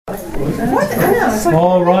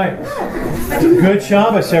All right. Good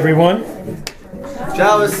Shabbos, everyone.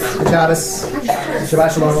 Shabbos. Shabbos.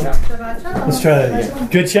 Shabbat shalom. Let's try that again.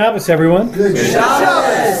 Good Shabbos, everyone. Good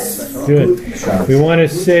Shabbos. Good. We want to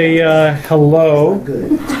say hello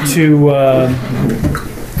to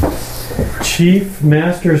Chief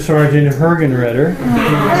Master Sergeant Hergenreder,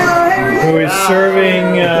 who is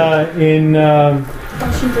serving in,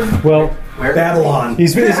 Babylon.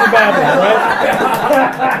 He's in Babylon, right?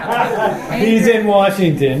 He's in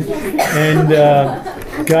Washington, and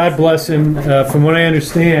God bless him. From what I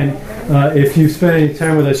understand, if you've spent any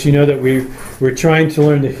time with us, you know that we're trying to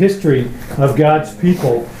learn the history of God's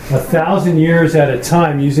people 1,000 years at a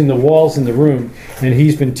time using the walls in the room, and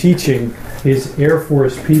he's been teaching his Air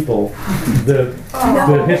Force people the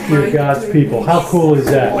history of God's people. How cool is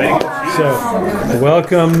that? So,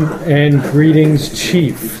 welcome and greetings,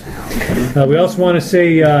 Chief. We also want to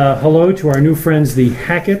say hello to our new friends, the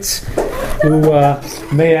Hacketts, who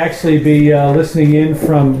may actually be listening in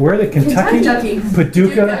from, where are they, Kentucky?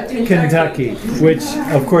 Paducah, Kentucky, which,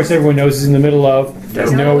 of course, everyone knows is in the middle of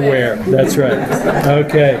nowhere. That's right.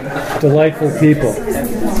 Okay, delightful people.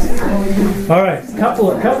 All right, couple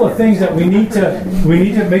of things that we need to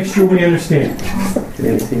make sure we understand.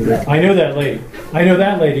 I know that lady. I know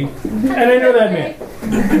that lady, and I know that man.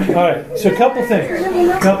 All right, so a couple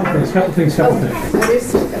things.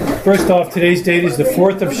 First off, today's date is the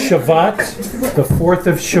 4th of Shavat. The 4th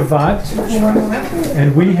of Shavat,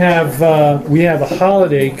 and we have a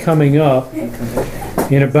holiday coming up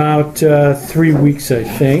in about 3 weeks, I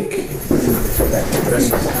think.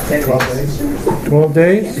 12 days? 12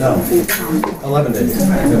 days? No. 11 days.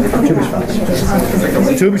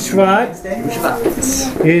 Tu B'Shvat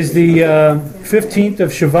is the 15th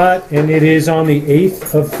of Shavat, and it is on the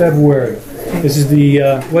 8th of February. This is the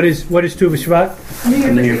what is Tu B'Shvat?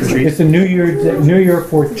 It's the New Year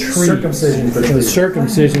for trees. Circumcision for The trees.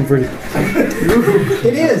 circumcision for.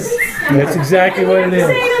 It is. That's exactly what it is.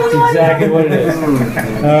 That's exactly what it is.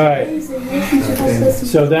 All right.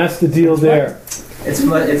 So that's the deal there. It's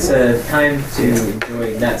a time to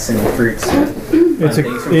enjoy nuts and fruits.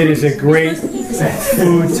 It is a great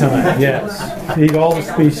food time. Yes, eat all the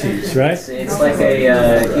species, right? It's like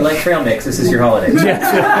you like trail mix. This is your holiday. Yes,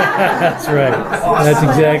 that's right. That's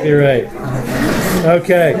exactly right.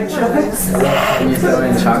 Okay. You throw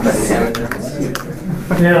in chocolate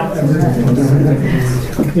and Now,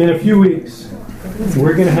 in a few weeks,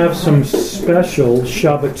 we're going to have some special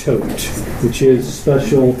Shabbatot, which is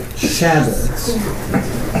special Shabbats.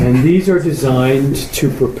 And these are designed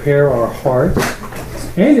to prepare our hearts.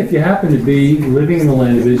 And if you happen to be living in the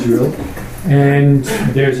land of Israel and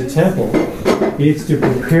there's a temple, it's to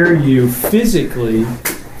prepare you physically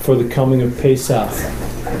for the coming of Pesach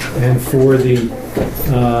and for the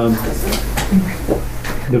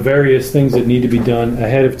various things that need to be done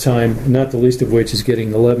ahead of time, not the least of which is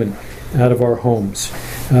getting the leaven out of our homes.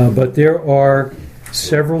 But there are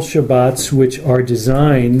several Shabbats which are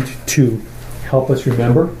designed to help us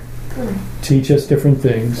remember, teach us different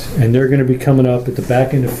things, and they're going to be coming up at the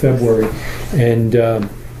back end of February. And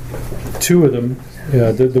two of them,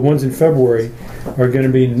 the ones in February, are going to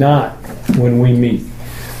be not when we meet.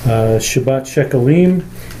 Shabbat Shekalim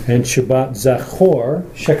and Shabbat Zachor.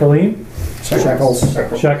 Shekalim? Shekels.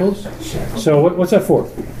 So what's that for?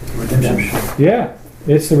 Redemption. Yeah,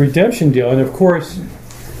 it's the redemption deal. And of course,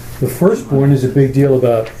 the firstborn is a big deal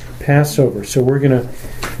about Passover. So we're gonna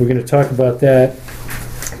talk about that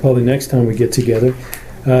probably next time we get together.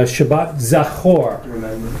 Shabbat Zachor.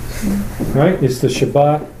 remember. Right? It's the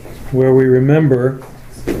Shabbat where we remember,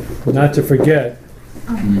 not to forget,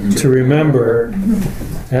 to remember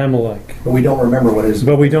Amalek. But we don't remember what is.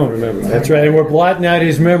 But we don't remember. That's right. And we're blotting out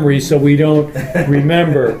his memory so we don't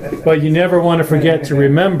remember. But you never want to forget to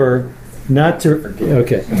remember, not to.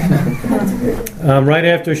 Okay. Right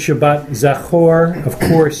after Shabbat Zachor, of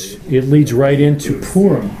course, it leads right into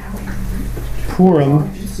Purim. Purim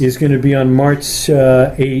is going to be on March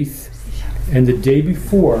 8th, and the day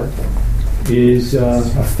before is a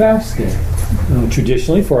fast day,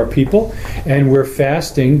 traditionally for our people. And we're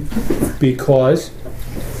fasting because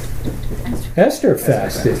Esther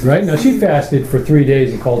fasted, right? Now, she fasted for 3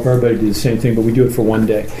 days and called for everybody to do the same thing, but we do it for 1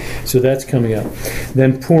 day. So that's coming up.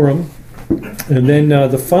 Then Purim. And then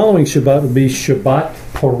the following Shabbat will be Shabbat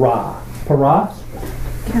Parah. Parah?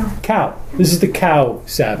 Cow. This is the cow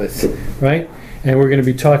Sabbath, right? And we're going to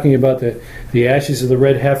be talking about the ashes of the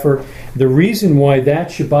red heifer. The reason why that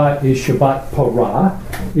Shabbat is Shabbat Parah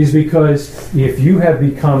is because if you have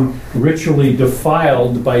become ritually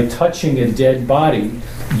defiled by touching a dead body,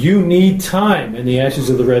 You need time in the ashes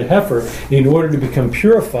of the red heifer in order to become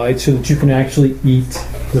purified so that you can actually eat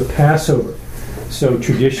the Passover. So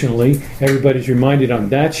traditionally, everybody's reminded on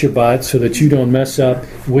that Shabbat so that you don't mess up,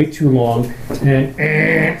 wait too long, and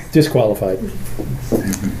disqualified.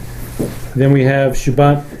 Then we have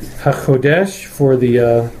Shabbat HaChodesh for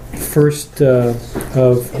the first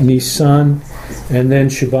of Nisan, and then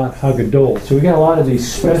Shabbat HaGadol. So we got a lot of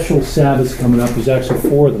these special Sabbaths coming up. There's actually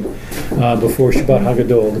 4 of them before Shabbat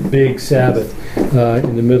HaGadol, the big Sabbath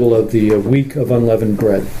in the middle of the week of unleavened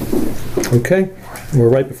bread. Okay? We're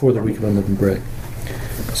right before the week of unleavened bread.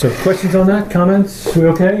 So questions on that? Comments? We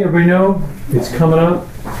okay? Everybody know it's coming up.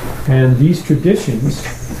 And these traditions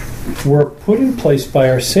were put in place by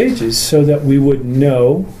our sages so that we would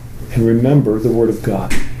know and remember the Word of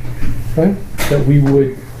God. Right? That we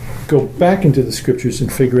would go back into the Scriptures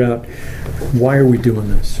and figure out, why are we doing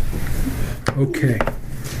this? Okay.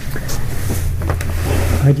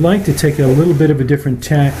 I'd like to take a little bit of a different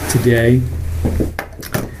tack today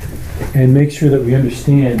and make sure that we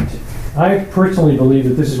understand. I personally believe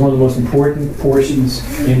that this is one of the most important portions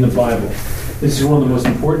in the Bible. This is one of the most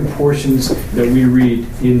important portions that we read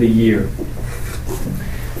in the year.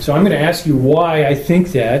 So I'm going to ask you why I think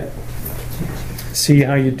that. See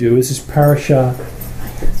how you do. This is Parashah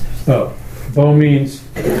Bo. Bo means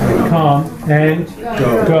come and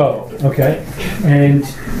go. Okay? And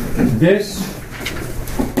this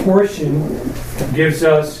portion gives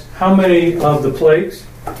us how many of the plagues?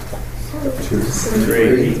 2,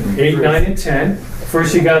 3, 8, 9, and 10.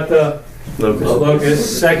 First you got the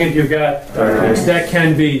locust. Second you've got that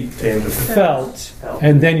can be felt.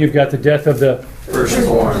 And then you've got the death of the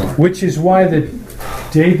firstborn. Which is why the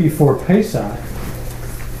day before Pesach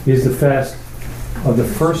is the fast of the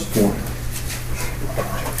firstborn.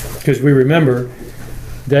 Because we remember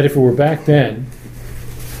that if it were back then,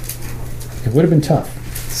 it would have been tough.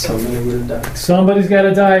 Somebody would have died. Somebody's got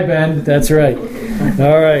to die, Ben. That's right.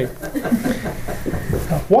 All right.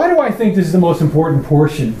 Why do I think this is the most important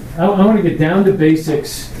portion? I want to get down to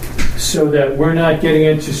basics so that we're not getting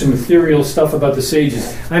into some ethereal stuff about the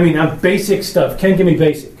sages. I mean, basic stuff. Ken, give me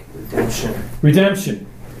basic. Redemption.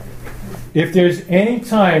 If there's any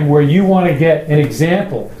time where you want to get an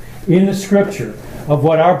example in the Scripture of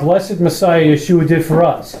what our blessed Messiah Yeshua did for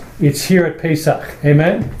us, it's here at Pesach.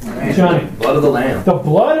 Amen? Amen. Johnny? Blood of the Lamb. The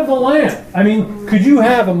blood of the Lamb. I mean, could you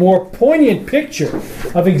have a more poignant picture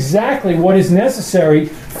of exactly what is necessary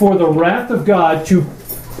for the wrath of God to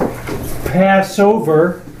pass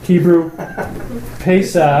over, Hebrew,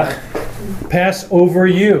 Pesach, pass over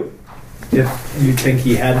you? If you think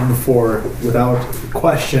he hadn't before, without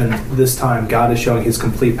question, this time God is showing his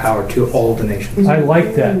complete power to all the nations. I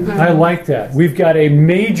like that. I like that. We've got a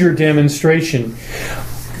major demonstration.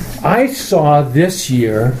 I saw this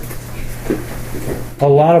year a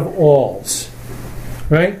lot of alls,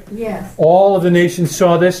 right? Yes. All of the nations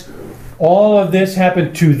saw this. All of this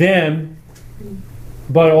happened to them,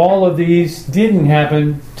 but all of these didn't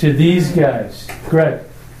happen to these guys. Greg?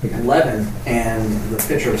 Leaven and the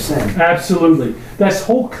pitcher of sin. Absolutely. This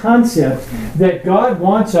whole concept that God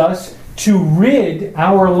wants us to rid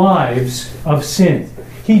our lives of sin.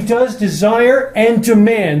 He does desire and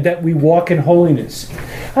demand that we walk in holiness.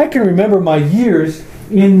 I can remember my years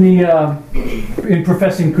in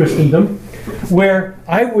professing Christendom where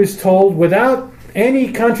I was told without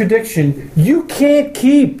any contradiction, you can't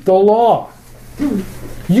keep the law.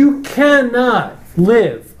 You cannot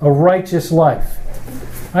live a righteous life.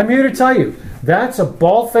 I'm here to tell you, that's a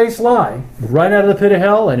bald-faced lie right out of the pit of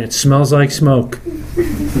hell, and it smells like smoke.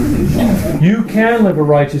 You can live a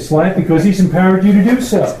righteous life because He's empowered you to do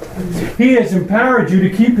so. He has empowered you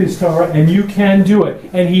to keep His Torah, and you can do it,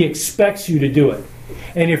 and He expects you to do it.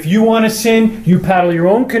 And if you want to sin, you paddle your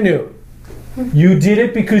own canoe. You did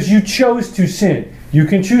it because you chose to sin. You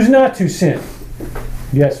can choose not to sin.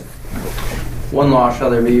 Yes? One law shall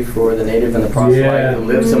there be for the native and the proselyte who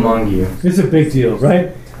lives among you. This is a big deal,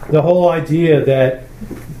 right? The whole idea that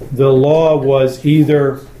the law was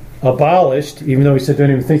either abolished, even though he said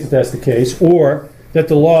don't even think that that's the case, or that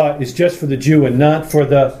the law is just for the Jew and not for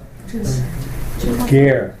the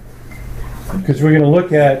Ger. Because we're going to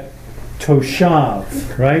look at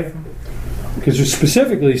Toshav, right? Because it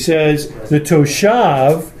specifically says the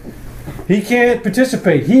Toshav, he can't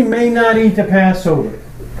participate. He may not eat the Passover.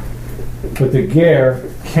 But the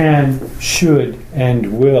Ger can, should,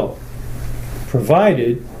 and will,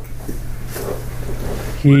 provided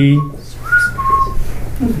he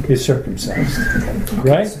is circumcised.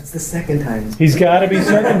 Right? It's the second time. He's got to be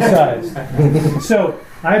circumcised. So,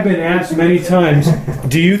 I've been asked many times,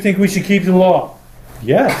 do you think we should keep the law?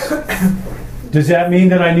 Yes. Does that mean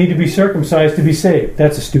that I need to be circumcised to be saved?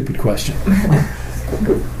 That's a stupid question.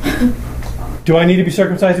 Do I need to be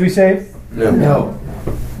circumcised to be saved? No.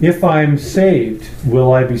 If I'm saved,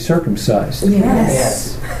 will I be circumcised?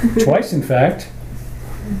 Yes. Twice, in fact.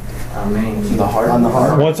 Amen. The heart. On the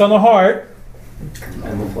heart. Once on the heart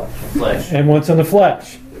And the flesh. and once on the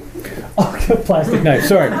flesh. Oh, plastic knife.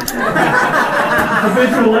 Sorry.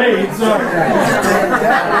 Visual aid. Sorry.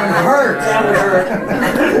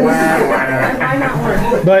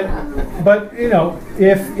 But you know,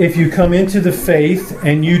 if you come into the faith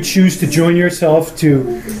and you choose to join yourself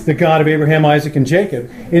to the God of Abraham, Isaac, and Jacob,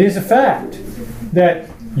 it is a fact that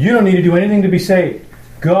you don't need to do anything to be saved.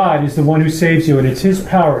 God is the one who saves you, and it's His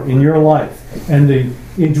power in your life and the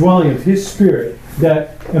indwelling of His Spirit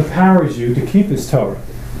that empowers you to keep His Torah,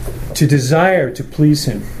 to desire to please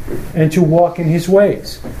Him, and to walk in His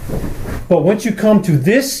ways. But once you come to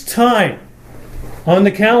this time on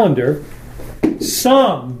the calendar,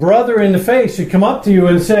 some brother in the faith should come up to you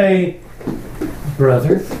and say,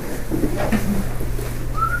 "Brother,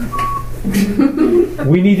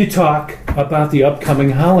 we need to talk about the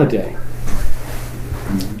upcoming holiday."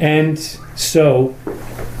 And so,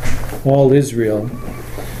 all Israel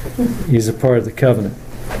is a part of the covenant.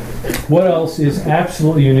 What else is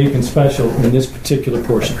absolutely unique and special in this particular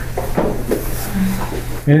portion?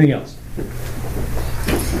 Anything else?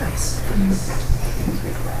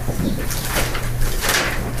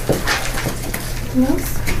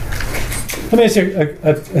 Let me ask you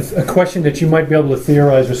a question that you might be able to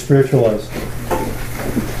theorize or spiritualize.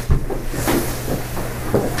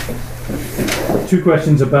 Two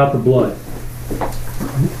questions about the blood.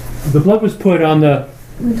 The blood was put on the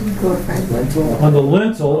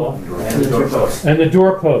lintel and the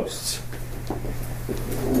doorposts.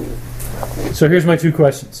 So here's my two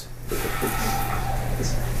questions.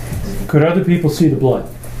 Could other people see the blood?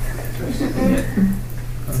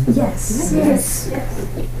 Yes.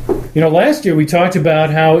 You know, last year we talked about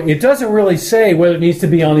how it doesn't really say whether it needs to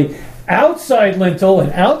be on the outside lintel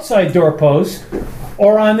and outside doorposts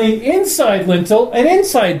or on the inside lintel and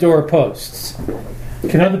inside doorposts.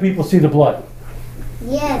 Can other people see the blood?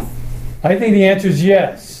 Yes. I think the answer is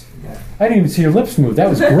yes. I didn't even see your lips move. That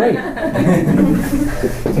was great.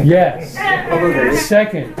 Yes.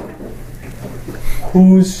 Second,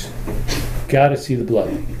 who's got to see the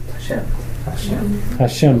blood?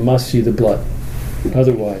 Hashem must see the blood.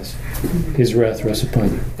 Otherwise, His wrath rests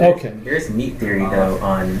upon you. Okay. Here's a neat theory, though,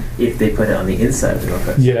 on if they put it on the inside of the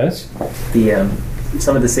doorpost. Yes.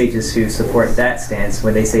 Some of the sages who support that stance,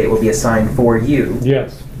 when they say it will be a sign for you,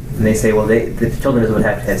 Yes. and they say, well, the children of Israel would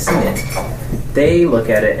have to have seen it, they look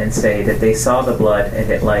at it and say that they saw the blood and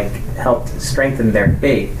it helped strengthen their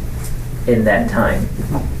faith in that time.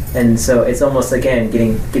 And so it's almost, again,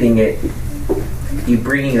 getting it, you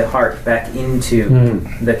bringing the heart back into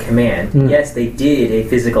the command. Yes, they did a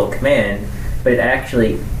physical command, but it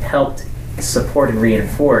actually helped support and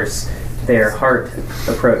reinforce their heart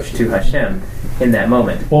approach to Hashem in that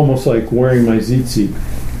moment. Almost like wearing my tzitzit,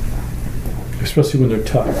 especially when they're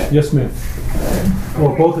tucked. Yes, ma'am.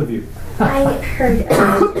 Well, both of you. I heard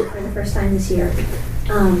for the first time this year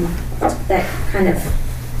that kind of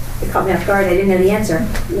it caught me off guard. I didn't know the answer.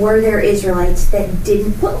 Were there Israelites that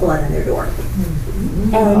didn't put blood on their door?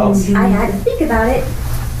 And I had to think about it.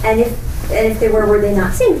 And if they were they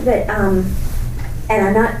not saved? But and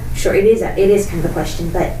I'm not sure. It is kind of a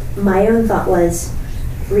question. But my own thought was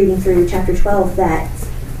reading through chapter 12 that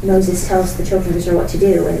Moses tells the children of Israel what to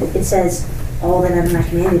do, and it says all that I've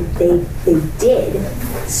commanded they did.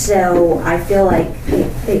 So I feel like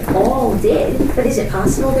they all did. But is it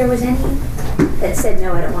possible there was any that said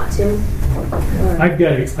no, I don't want to? Or, I've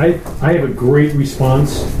got it. I have a great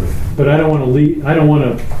response, but I don't want to lead. I don't want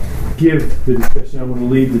to give the discussion. I want to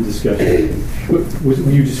lead the discussion. Were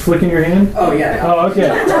you just flicking your hand? Oh yeah. Oh, okay.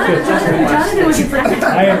 I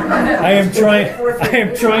am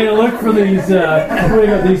trying to look for these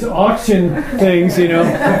these auction things. 50.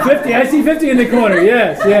 I see 50 in the corner.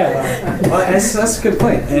 Yes. Well, that's a good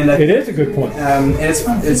point, and It is a good point. and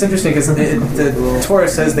it's interesting because the Torah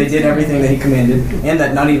says they did everything that He commanded, and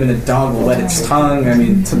that not even a dog will let its tongue. I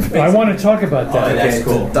mean, I want to talk about that. that's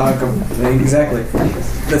cool. Exactly.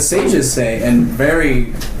 The sages say, and very,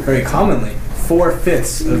 very commonly,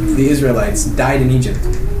 4/5 of the Israelites died in Egypt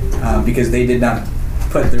because they did not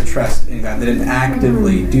put their trust in God. They didn't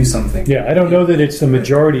actively do something. Yeah, I don't know that it's the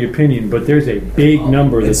majority opinion, but there's a big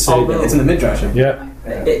number that It's say that. in the Midrash. Yeah.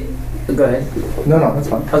 Go ahead. No, that's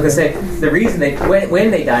fine. I was going to say, the reason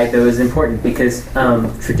when they died, though, is important because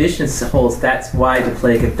tradition holds that's why the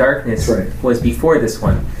plague of darkness was before this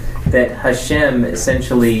one. That Hashem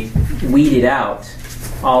essentially weeded out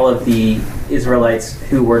all of the Israelites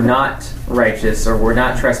who were not righteous or were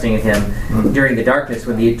not trusting in him during the darkness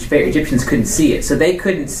when the Egyptians couldn't see it. So they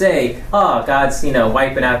couldn't say, oh, God's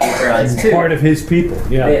wiping out the Israelites too. Part of his people,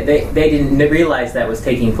 yeah. They didn't realize that was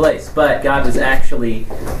taking place. But God was actually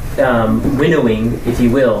winnowing, if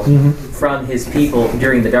you will, from his people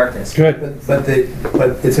during the darkness. Good. But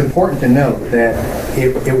it's important to note that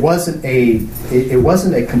it wasn't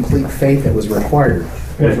a complete faith that was required.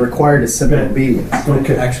 It was required a simple obedience.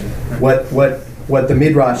 Okay. Action. What the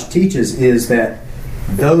Midrash teaches is that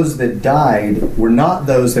those that died were not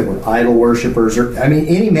those that were idol worshippers or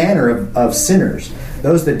any manner of sinners.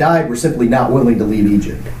 Those that died were simply not willing to leave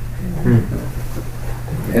Egypt.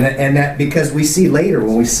 And that because we see later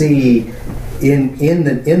when we see in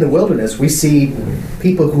the wilderness, we see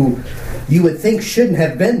people who you would think shouldn't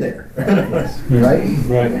have been there, right?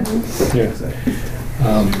 Right. Yeah.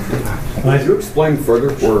 Could you explain further,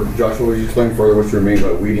 or Joshua, would you explain further what you mean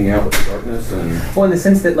by weeding out with the darkness? And Well, in the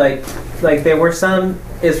sense that like there were some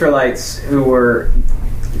Israelites who were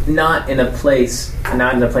not in a place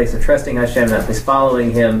of trusting Hashem, not place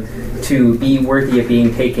following Him to be worthy of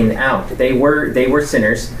being taken out. They were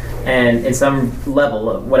sinners, and in some level,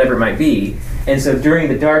 of whatever it might be. And so during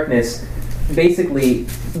the darkness, basically,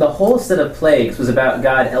 the whole set of plagues was about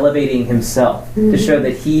God elevating Himself to show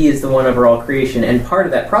that He is the one over all creation. And part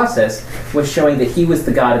of that process was showing that He was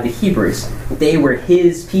the God of the Hebrews. They were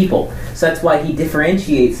His people. So that's why He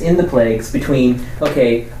differentiates in the plagues between,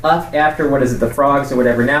 after, the frogs or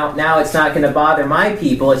whatever, now it's not going to bother my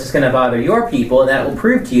people, it's just going to bother your people, and that will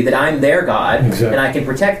prove to you that I'm their God, and I can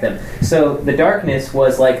protect them. So the darkness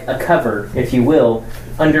was like a cover, if you will,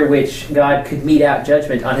 under which God could mete out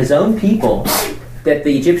judgment on His own people that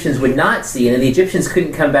the Egyptians would not see, and then the Egyptians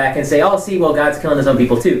couldn't come back and say, God's killing His own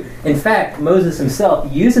people too. In fact, Moses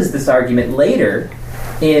himself uses this argument later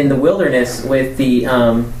in the wilderness with the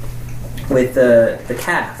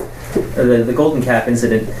calf, or the golden calf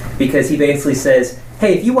incident, because he basically says,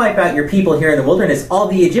 hey, if you wipe out your people here in the wilderness, all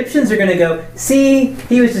the Egyptians are going to go, see,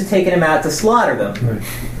 he was just taking them out to slaughter them. Right.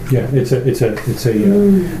 Yeah, it's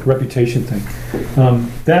a reputation thing.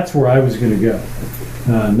 That's where I was going to go.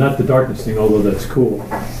 Not the darkness thing, although that's cool,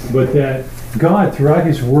 but that God, throughout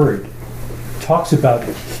His Word, talks about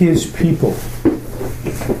His people.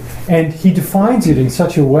 And He defines it in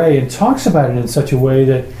such a way and talks about it in such a way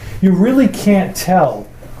that you really can't tell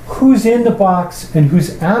who's in the box and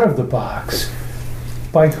who's out of the box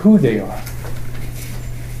by who they are.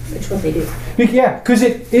 Which what they do. Yeah, because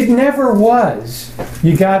it never was,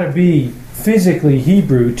 you got to be physically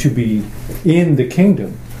Hebrew to be in the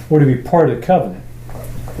kingdom or to be part of the covenant.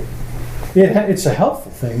 It's a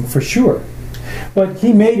helpful thing, for sure. But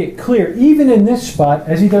He made it clear, even in this spot,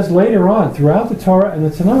 as He does later on throughout the Torah and the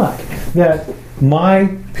Tanakh, that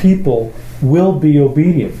my people will be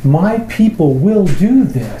obedient. My people will do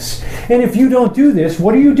this. And if you don't do this,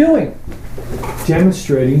 what are you doing?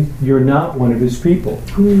 Demonstrating you're not one of His people.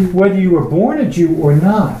 Whether you were born a Jew or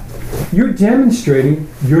not, you're demonstrating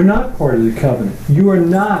you're not part of the covenant. You are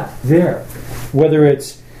not there. Whether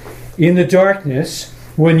it's in the darkness,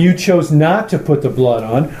 when you chose not to put the blood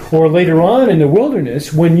on, or later on in the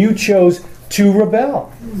wilderness, when you chose to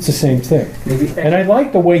rebel. It's the same thing. And I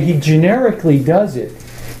like the way he generically does it.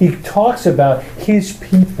 He talks about His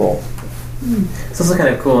people. It's also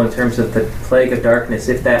kind of cool in terms of the plague of darkness.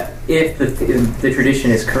 If the tradition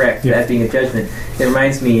is correct, that being a judgment, it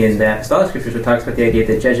reminds me in the Apostolic Scriptures where it talks about the idea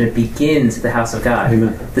that judgment begins at the house of God.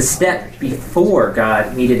 Amen. The step before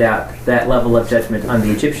God meted out that level of judgment on the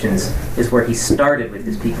Egyptians is where He started with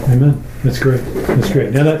His people. Amen. That's great. That's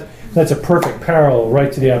great. Now that's a perfect parallel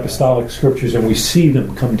right to the Apostolic Scriptures, and we see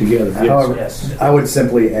them come together. However, Yes. I would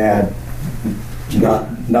simply add,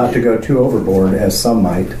 not to go too overboard, as some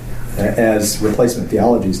might, as replacement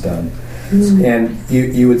theology's done. And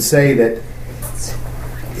you would say that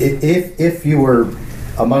if you were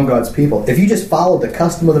among God's people, if you just followed the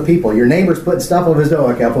custom of the people, your neighbor's putting stuff on his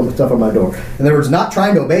door, okay, I'll put stuff on my door. In other words, not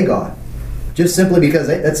trying to obey God, just simply because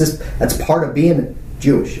that's part of being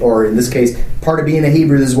Jewish, or in this case, part of being a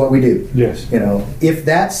Hebrew. This is what we do. Yes. If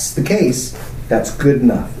that's the case, that's good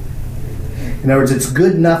enough. In other words, it's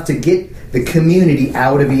good enough to get the community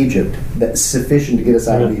out of Egypt. That's sufficient to get us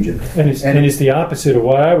out of Egypt. And it's the opposite of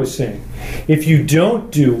what I was saying. If you don't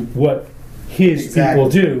do what His people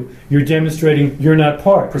do, you're demonstrating you're not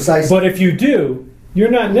part. Precisely. But if you do, you're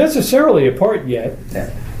not necessarily a part yet.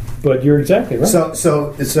 Yeah. But you're exactly right.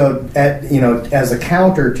 So, as a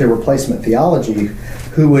counter to replacement theology,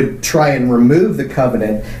 who would try and remove the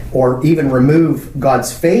covenant or even remove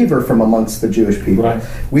God's favor from amongst the Jewish people, Right.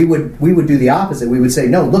 we would do the opposite. We would say,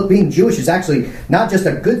 no, look, being Jewish is actually not just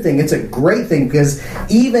a good thing; it's a great thing, because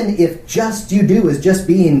even if just you do is just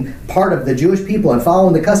being part of the Jewish people and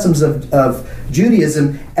following the customs of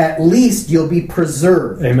Judaism, at least you'll be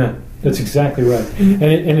preserved. Amen. That's exactly right.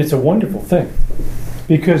 And it's a wonderful thing,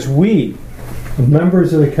 because we,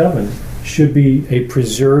 members of the covenant, should be a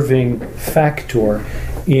preserving factor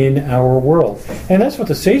in our world. And that's what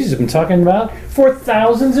the sages have been talking about for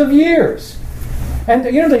thousands of years. And,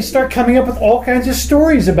 they start coming up with all kinds of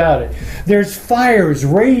stories about it. There's fires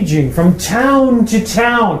raging from town to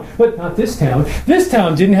town. But not this town. This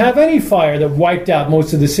town didn't have any fire that wiped out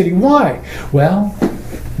most of the city. Why? Well,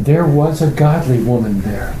 there was a godly woman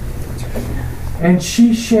there. And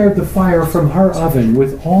she shared the fire from her oven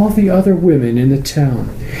with all the other women in the town.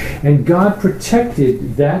 And God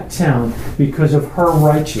protected that town because of her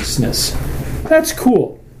righteousness. That's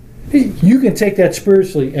cool. You can take that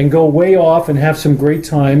spiritually and go way off and have some great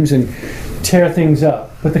times and tear things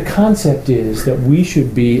up. But the concept is that we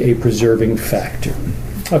should be a preserving factor.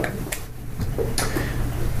 Okay.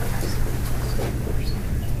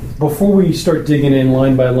 Before we start digging in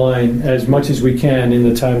line by line as much as we can in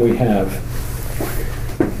the time we have,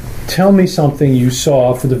 tell me something you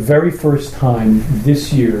saw for the very first time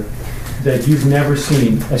this year that you've never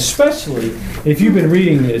seen, especially if you've been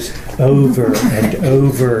reading this over and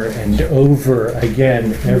over and over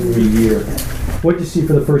again every year. What did you see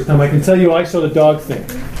for the first time? I can tell you I saw the dog thing,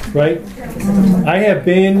 right? I have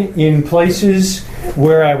been in places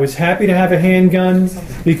where I was happy to have a handgun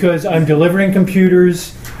because I'm delivering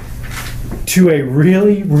computers to a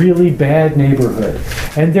really, really bad neighborhood.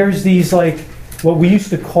 And there's these, like, what we used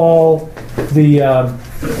to call the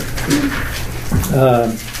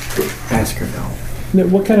Baskerville.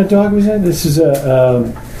 what kind of dog was that? This is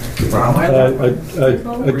a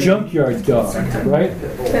junkyard dog, right?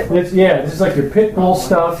 This is like your pit bull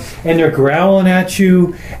stuff, and they're growling at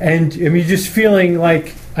you, and you're just feeling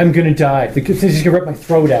like I'm going to die. They're just going to rip my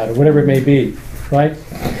throat out, or whatever it may be, right?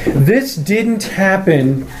 This didn't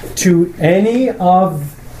happen to any dog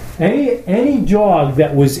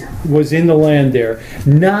that was in the land there.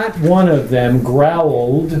 Not one of them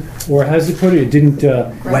growled, or how's it put it? It didn't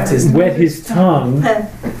wet his tongue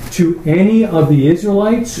to any of the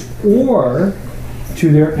Israelites or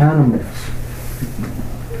to their animals.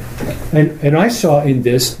 And I saw in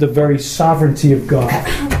this the very sovereignty of God.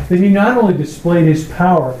 That he not only displayed his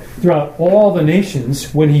power throughout all the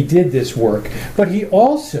nations when he did this work, but he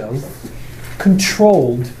also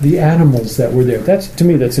controlled the animals that were there. To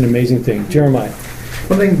me, that's an amazing thing. Jeremiah.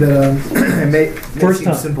 One thing that may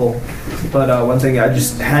seem simple, but one thing I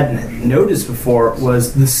just hadn't noticed before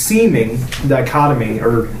was the seeming dichotomy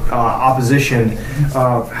or opposition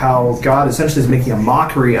of how God essentially is making a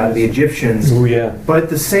mockery out of the Egyptians. Oh, yeah. But at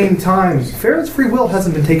the same time, Pharaoh's free will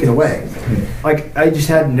hasn't been taken away. Like, I just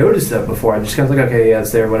hadn't noticed that before. I just kind of like, okay, yeah,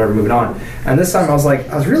 it's there, whatever, moving on. And this time I was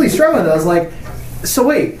really struggling with it. I was like, so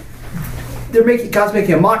wait, God's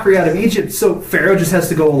making a mockery out of Egypt, so Pharaoh just has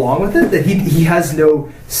to go along with it? That he has no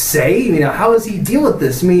say? How does he deal with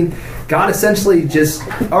this? God essentially just,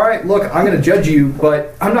 all right, look, I'm going to judge you,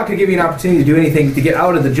 but I'm not going to give you an opportunity to do anything to get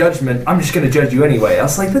out of the judgment. I'm just going to judge you anyway. I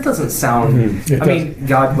was like, that doesn't sound...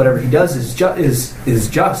 God, whatever he does is just,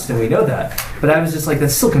 and we know that. But I was just like,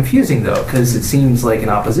 that's still confusing, though, because it seems like an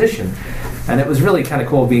opposition. And it was really kind of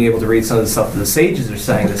cool being able to read some of the stuff that the sages are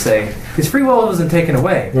saying, to say his free will wasn't taken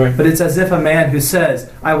away. Right. But it's as if a man who says,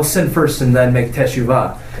 I will sin first and then make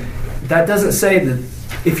teshuvah. That doesn't say that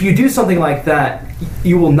if you do something like that,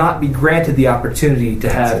 you will not be granted the opportunity to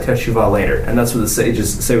have teshuvah later. And that's what the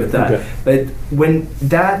sages say with that. Okay. But when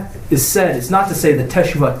that is said, it's not to say that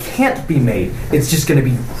teshuvah can't be made. It's just going to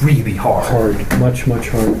be really hard. Much, much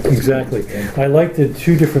harder. Exactly. I like the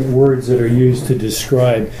two different words that are used to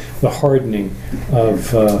describe the hardening of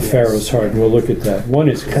Pharaoh's heart, and we'll look at that. One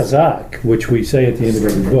is chazak, which we say at the end of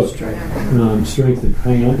every book. Strengthened.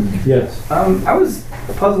 Hang on. Yes. I was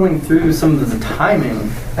puzzling through some of the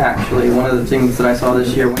timing, actually. One of the things that I saw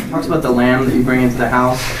this year, when it talks about the lamb that you bring into the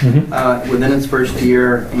house within its first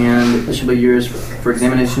year, and it should be yours for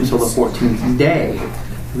examination until the 14th day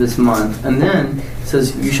of this month. And then it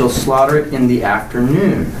says, you shall slaughter it in the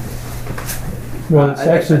afternoon. Well, it's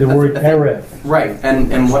actually the word erev. Right,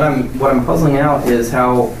 and what I'm puzzling out is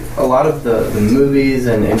how a lot of the movies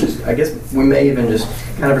and just, I guess we may even just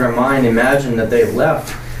kind of in our mind imagine that they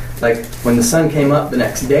left, like when the sun came up the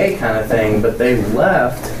next day kind of thing, but they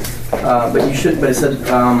left But you should. But it said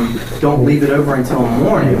don't leave it over until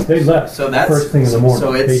morning. They left So that's first thing in the morning.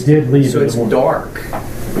 So it's, they did leave So in it's the morning. dark.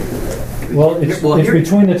 Well, it's here-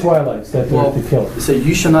 between the twilights that they're to kill it. So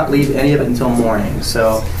you shall not leave any of it until morning.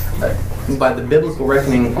 So, by the biblical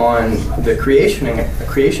reckoning on the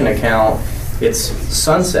creation account, it's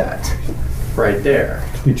sunset, right there.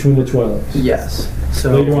 Between the twilights. Yes.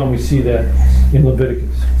 So Later on, we see that in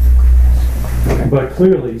Leviticus. But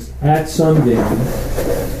clearly, at sundown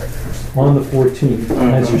on the 14th,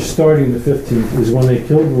 as you're starting the 15th, is when they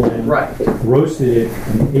killed the lamb, Right. roasted it,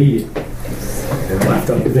 and ate it.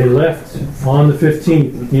 They left on the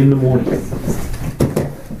 15th in the morning.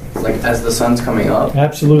 like as the sun's coming up.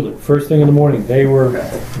 Absolutely. First thing in the morning, they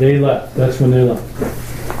left. That's when they left.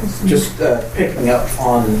 Just picking up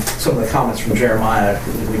on some of the comments from Jeremiah,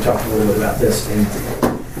 we talked a little bit about this. And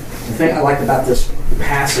the thing I like about this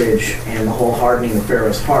passage and the whole hardening of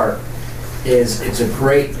Pharaoh's heart is it's a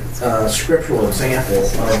great scriptural example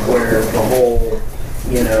of where the whole,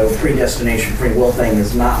 predestination, free will thing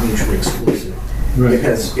is not mutually exclusive. Right.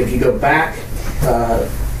 Because if you go back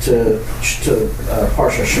to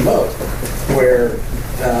Parsha Shemot, where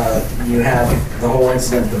you have the whole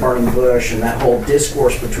incident of the burning bush and that whole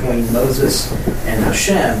discourse between Moses and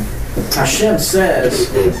Hashem, Hashem says,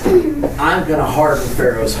 I'm going to harden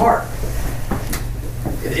Pharaoh's heart.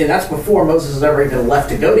 And that's before Moses has ever even left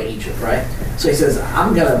to go to Egypt, right? So he says,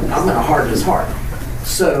 I'm gonna harden his heart.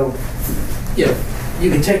 So, you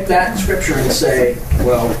can take that scripture and say,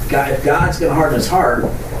 well, if God's going to harden his heart,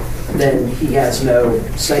 then he has no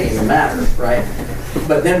say in the matter, right?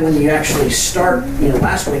 But then when you actually start,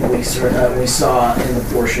 last week we saw in the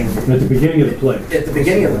portion At the beginning of the plague. at the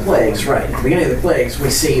beginning of the plagues, right? At the beginning of the plagues, we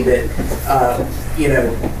see that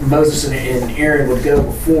Moses and Aaron would go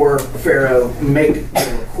before Pharaoh, make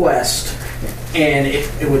the request, and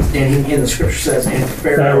in the scripture says, and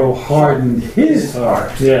Pharaoh hardened his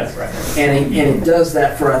heart. Yes. Right. And it does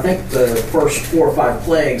that for, I think, the first 4 or 5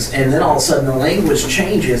 plagues, and then all of a sudden the language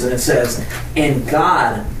changes and it says, and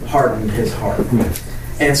God hardened his heart. Yes.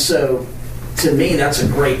 And so, to me, that's a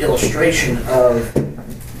great illustration of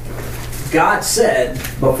God said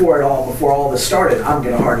before all this started, I'm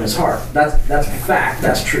going to harden his heart. That's a fact.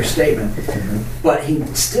 That's a true statement. But he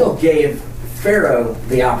still gave Pharaoh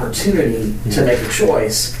the opportunity to make a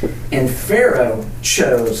choice, and Pharaoh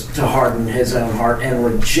chose to harden his own heart and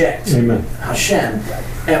reject Amen. Hashem.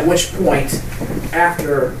 At which point,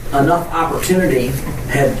 after enough opportunity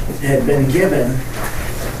had been given,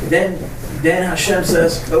 then Hashem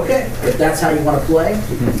says, okay, if that's how you want to play,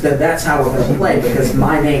 then that's how we're going to play, because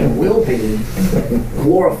my name will be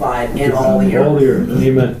glorified in all the earth. All the earth.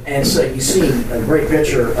 Amen. And so you see a great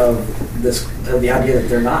picture of the idea that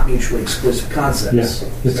they're not mutually exclusive concepts. Yes,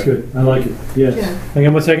 it's good. I like it. Yes. Yeah. Hang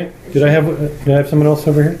on one second. Did I have someone else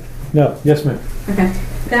over here? No. Yes, ma'am. Okay.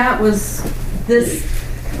 That was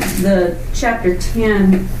the chapter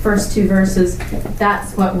 10, first 2 verses.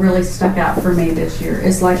 That's what really stuck out for me this year.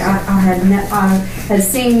 It's like I had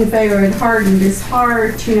seen Pharaoh had hardened his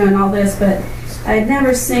heart, and all this, but I had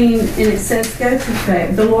never seen, and it says, go to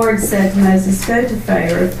Pharaoh. The Lord said to Moses, go to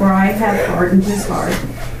Pharaoh, for I have hardened his heart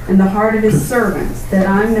and the heart of his servants, that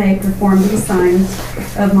I may perform these signs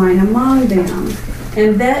of mine among them,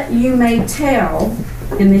 and that you may tell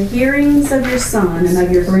in the hearings of your son and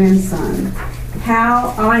of your grandson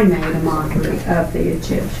how I made a mockery of the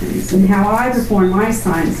Egyptians, and how I performed my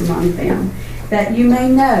signs among them, that you may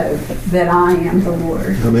know that I am the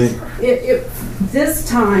Lord. Amen. This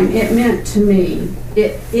time it meant to me,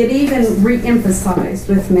 it even re-emphasized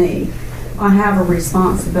with me, I have a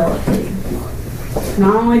responsibility.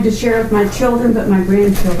 Not only to share with my children, but my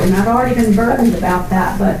grandchildren. I'd already been burdened about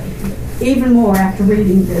that, but even more after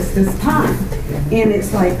reading this time. And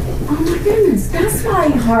it's like, oh my goodness, that's why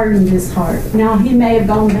he hardened his heart. Now, he may have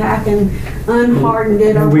gone back and unhardened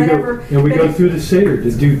it or whatever. We go through the Seder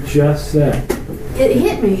to do just that. It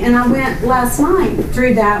hit me, and I went last night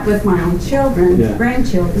through that with my own children,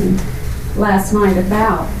 grandchildren, last night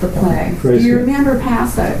about the plague. Do you remember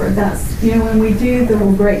Passover? That's, when we do the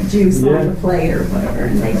little grape juice on the plate or whatever,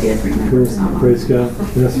 and they did remember some of it. Praise God.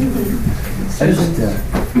 Yes.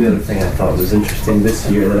 The other thing I thought was interesting this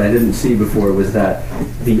year that I didn't see before was that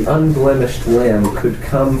the unblemished lamb could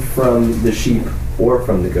come from the sheep or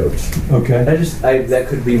from the goats. Okay. That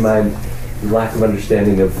could be my lack of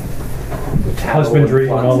understanding of Husbandry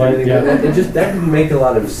and all that. Yeah. That didn't make a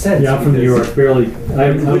lot of sense. Yeah, I'm from New York. Barely.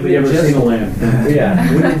 I've never seen a lamb.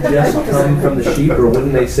 Yeah. Wouldn't it just come from the sheep, or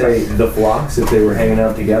wouldn't they say the flocks if they were hanging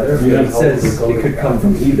out together? Yeah. It says it could come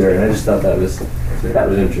from either, and I just thought that was That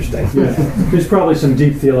was interesting. Yeah. There's probably some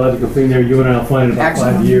deep theological thing there. You and I will find in about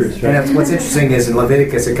 5 years. And Right? that's, what's interesting is in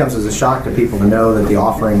Leviticus, it comes as a shock to people to know that the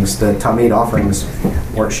offerings, the Tamid offerings,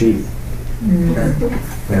 weren't sheep.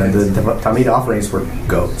 The Tamid offerings were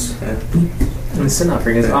goats. And the sin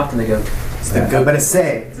offering is often the goat. But a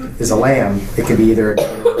seh is a lamb. It can be either a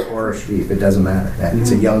goat or a sheep. It doesn't matter.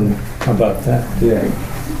 It's a young. How about that? Yeah.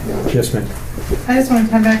 Yes, ma'am. I just want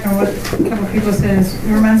to come back on what a couple of people said.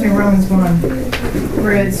 It reminds me of Romans 1,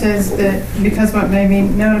 where it says that because what may be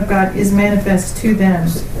known of God is manifest to them,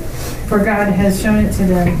 for God has shown it to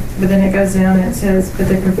them. But then it goes down and it says, but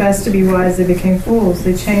they professed to be wise, they became fools.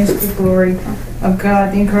 They changed the glory of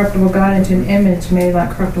God, the incorruptible God, into an image made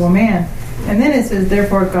like corruptible man. And then it says,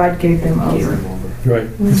 therefore God gave them over. Right.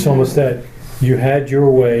 It's almost that. You had your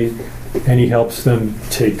way, and he helps them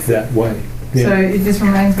take that way. Yeah. So it just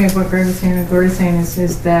reminds me of what Greg was saying and Gloria was saying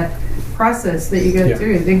is that process that you go Yeah.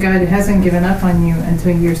 through. That God hasn't given up on you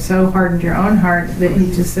until you're so hardened your own heart that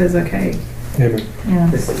he just says, okay. Amen. Yeah.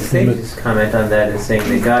 The sage's comment on that is saying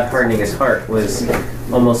that God hardening his heart was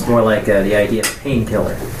almost more like the idea of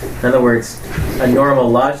painkiller. In other words, a normal,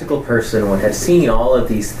 logical person would have seen all of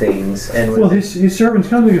these things and would, Well, his servants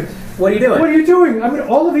come to you. what are you doing? What are you doing? I mean,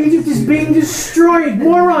 all of Egypt is being destroyed.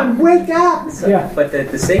 Moron, wake up! So- Yeah. But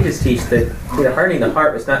the sages teach that the hardening the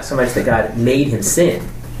heart was not so much that God made him sin,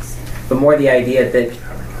 but more the idea that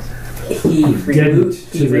he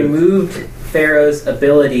removed Pharaoh's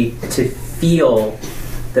ability to feel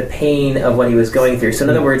the pain of what he was going through. So in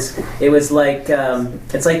other words, it was like,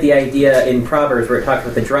 it's like the idea in Proverbs where it talks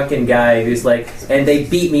about the drunken guy who's like, and they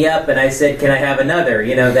beat me up and I said, can I have another?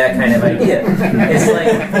 You know, that kind of idea. It's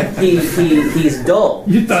like he's dull.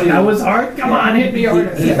 You thought that was hard? Come on, hit me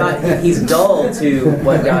harder. He thought he's dull to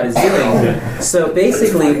what God is doing. So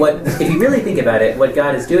basically, if you really think about it, what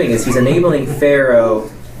God is doing is he's enabling Pharaoh,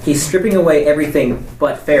 he's stripping away everything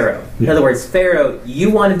but Pharaoh. In other words, Pharaoh, you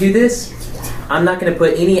want to do this? I'm not going to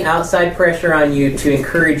put any outside pressure on you to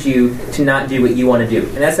encourage you to not do what you want to do.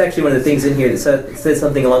 And that's actually one of the things in here that says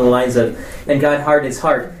something along the lines of, and God hardened his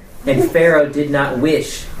heart, and Pharaoh did not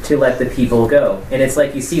wish to let the people go. And it's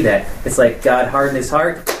like you see that. It's like God hardened his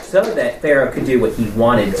heart so that Pharaoh could do what he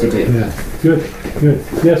wanted to do. Yeah. Good.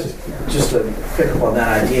 Yes. Just to pick up on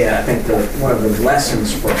that idea, I think one of the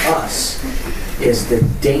lessons for us is the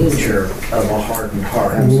danger of a hardened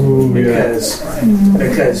heart. Ooh, because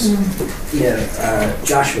you know,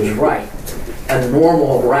 Josh was right. A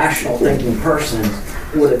normal, rational thinking person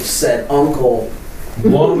would have said uncle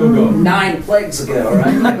Long ago. 9 plagues ago,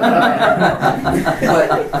 right?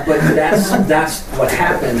 but that's what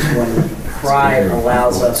happens when pride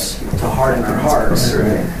allows us to harden our hearts.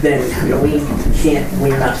 Then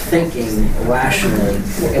we're not thinking rationally,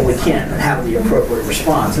 and we can't have the appropriate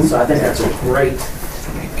response. And so I think that's a great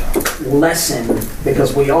lesson,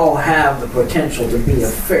 because we all have the potential to be a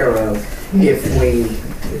Pharaoh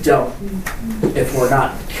if we're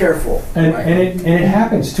not careful. And right? it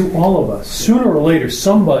happens to all of us. Sooner or later,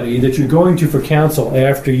 somebody that you're going to for counsel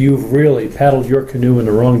after you've really paddled your canoe in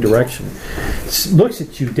the wrong direction looks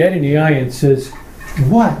at you dead in the eye and says,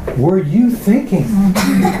 "What were you thinking?"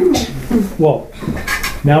 Well,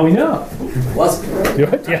 now we know. Wasn't.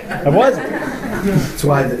 Yeah, I wasn't.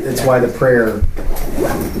 It's why the prayer,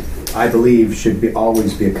 I believe, should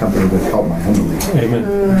always be accompanied with "Help my unbelief."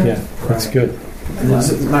 Amen. Yeah, that's good.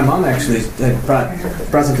 My mom actually had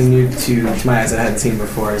brought something new to my eyes that I hadn't seen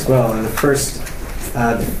before as well. And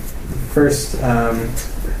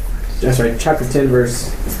chapter 10,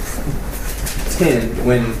 verse 10,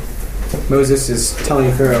 when Moses is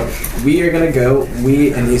telling Pharaoh, we are going to go,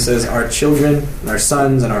 and he says, our children, our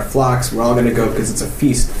sons, and our flocks, we're all going to go because it's a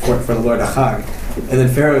feast for the Lord Achag. And then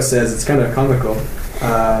Pharaoh says, it's kind of comical,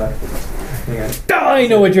 I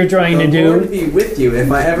know what you're trying to do. The Lord be with you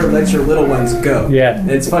if I ever let your little ones go. Yeah. And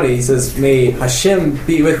it's funny, he says, may Hashem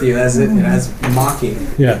be with you, as mocking.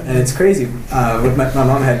 Yeah. And it's crazy. My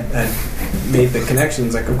mom had made the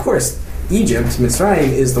connections, like, of course, Egypt,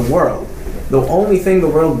 Mitzrayim, is the world. The only thing the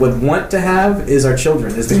world would want to have is our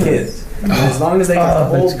children, is the kids. And as long as they can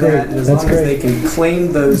hold that, and as long as they can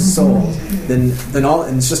claim those souls, then all,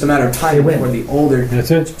 and it's just a matter of time before the older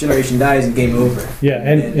generation dies and game over. Yeah,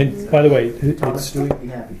 and by the way,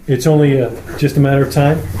 it's only just a matter of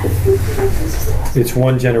time. It's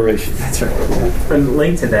one generation. That's right. And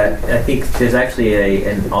linked to that, I think there's actually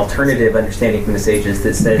an alternative understanding from the sages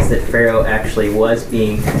that says that Pharaoh actually was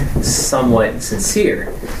being somewhat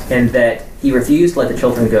sincere, and that he refused to let the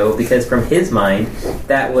children go because from his mind,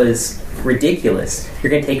 that was ridiculous.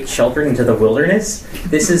 You're going to take children into the wilderness?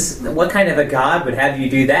 What kind of a God would have you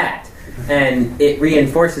do that? And it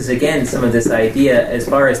reinforces again some of this idea as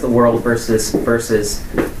far as the world versus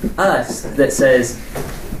us that says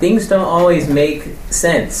things don't always make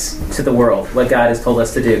sense to the world, what God has told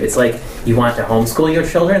us to do. It's like, you want to homeschool your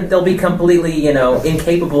children, they'll be completely,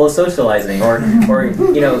 incapable of socializing. Or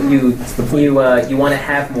you want to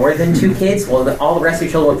have more than 2 kids, well, all the rest of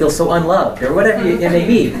your children will feel so unloved, or whatever it may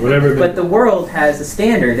be. But the world has a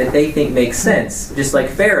standard that they think makes sense. Just like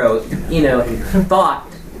Pharaoh, thought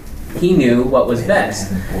he knew what was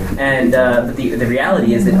best. And the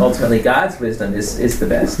reality is that ultimately God's wisdom is the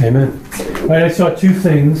best. Amen. All right, I saw 2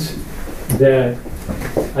 things that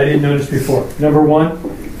I didn't notice before. Number 1,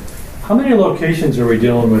 how many locations are we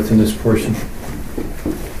dealing with in this portion?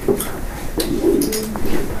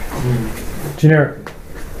 Generically.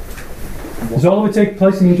 Does all of it take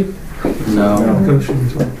place in Egypt? No.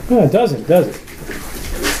 No, it doesn't, does it?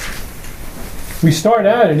 We start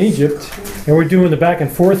out in Egypt, and we're doing the back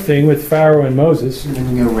and forth thing with Pharaoh and Moses. And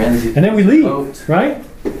then we leave, right?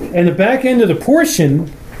 And the back end of the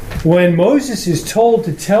portion, when Moses is told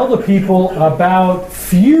to tell the people about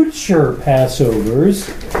future Passovers,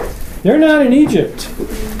 they're not in Egypt.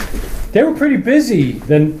 They were pretty busy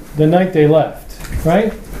the night they left,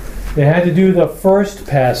 right? They had to do the first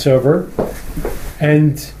Passover,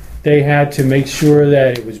 and they had to make sure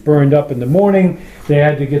that it was burned up in the morning. They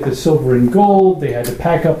had to get the silver and gold. They had to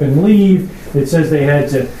pack up and leave. It says they had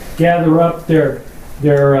to gather up their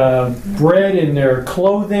bread and their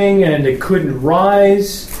clothing, and they couldn't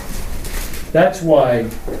rise. That's why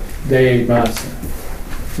they ate matzah.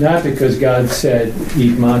 Not because God said,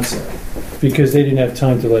 eat matzah. Because they didn't have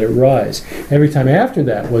time to let it rise. Every time after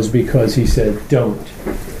that was because he said, don't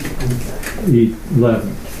eat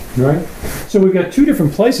leaven. Right? So we've got 2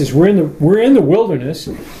 different places. We're in the wilderness,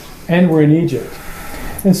 and we're in Egypt.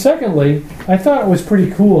 And secondly, I thought it was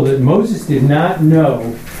pretty cool that Moses did not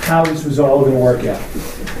know how this was all going to work out.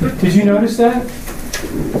 Did you notice that?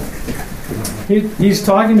 He's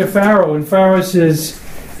talking to Pharaoh, and Pharaoh says,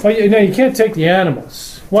 you can't take the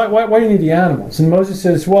animals. Why do you need the animals? And Moses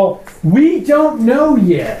says, well, we don't know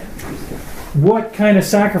yet what kind of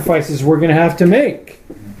sacrifices we're going to have to make.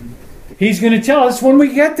 He's going to tell us when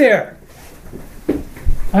we get there.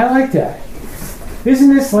 I like that.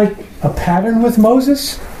 Isn't this like a pattern with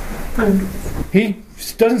Moses? He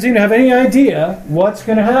doesn't seem to have any idea what's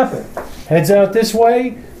going to happen. Heads out this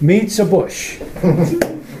way, meets a bush.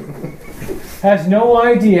 Has no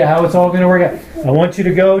idea how it's all going to work out. I want you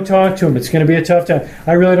to go talk to him. It's going to be a tough time.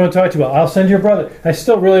 I really don't talk to him. I'll send your brother. I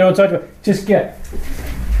still really don't talk to him. Just get.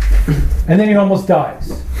 And then he almost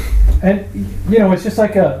dies. And it's just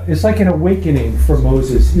like an awakening for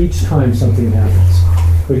Moses each time something happens.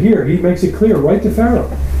 But here he makes it clear right to Pharaoh.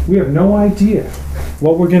 We have no idea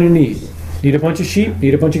what we're going to need. Need a bunch of sheep,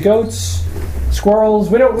 need a bunch of goats, squirrels.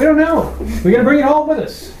 We don't know. We're going to bring it all with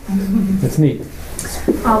us. That's neat.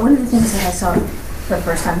 One of the things that I saw for the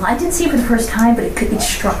first time, I didn't see it for the first time, but it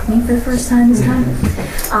struck me for the first time this time.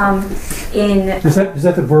 Is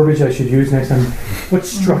that the verbiage I should use next time? What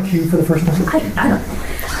struck you for the first time? I don't know.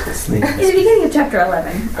 In the beginning of chapter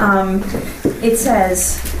 11, it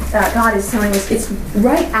says God is telling us, it's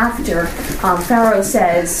right after Pharaoh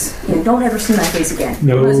says, don't ever see my face again.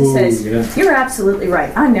 No, Moses says, you're absolutely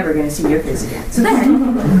right. I'm never going to see your face again. So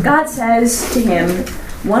then God says to him,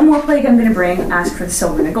 one more plague I'm going to bring, ask for the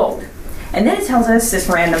silver and the gold. And then it tells us this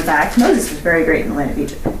random fact, Moses was very great in the land of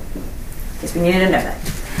Egypt. Guess we needed to know that.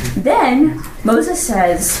 Then Moses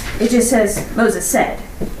says, it just says, Moses said.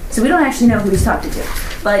 So we don't actually know who he's talking to.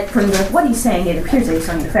 But from what he's saying, it appears that he's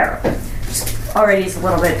talking to Pharaoh. Which already is a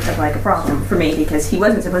little bit of like a problem for me because he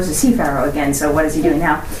wasn't supposed to see Pharaoh again, so what is he doing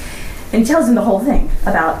now? And he tells him the whole thing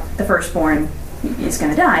about the firstborn is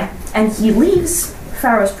going to die. And he leaves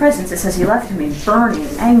Pharaoh's presence. It says he left him in burning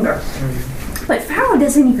anger. But Pharaoh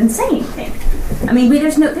doesn't even say anything. I mean,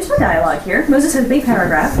 there's no dialogue here. Moses has a big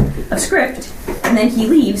paragraph of script, and then he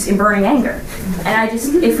leaves in burning anger. And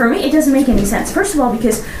for me, it doesn't make any sense. First of all,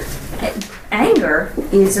 because anger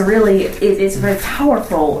is a very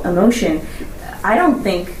powerful emotion. I don't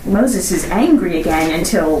think Moses is angry again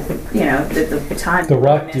until the time the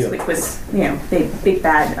rock deal, which was big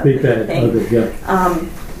bad thing. Yeah.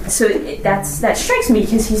 So that strikes me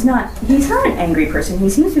because he's not an angry person. He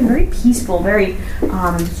seems to be very peaceful, very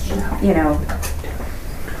laid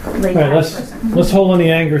back person. Let's hold on the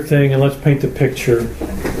anger thing and let's paint the picture.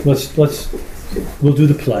 We'll do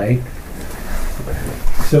the play.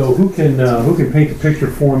 So who can paint the picture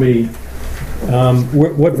for me?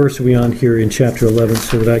 What verse are we on here in chapter 11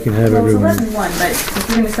 so that I can have everyone? Well, it's 11:1, but if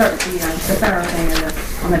we're going to start with the Pharaoh thing and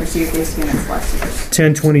I'll never see your face again, it's last verse.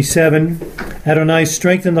 10:27. Adonai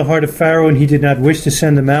strengthened the heart of Pharaoh, and he did not wish to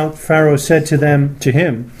send them out. Pharaoh said to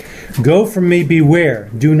him, "Go from me, beware.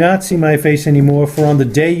 Do not see my face anymore, for on the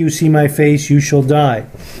day you see my face, you shall die."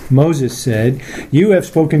 Moses said, "You have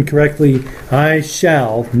spoken correctly. I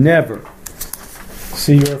shall never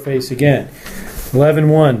see your face again."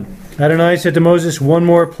 11:1. Adonai said to Moses, "One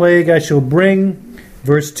more plague I shall bring."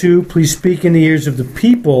 Verse 2, "Please speak in the ears of the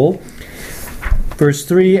people." Verse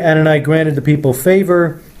 3, Adonai granted the people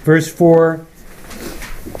favor. Verse 4,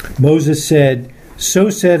 Moses said, "So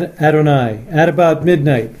said Adonai, at about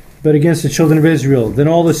midnight, but against the children of Israel, then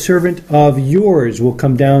all the servant of yours will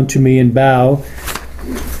come down to me and bow.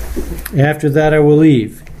 After that I will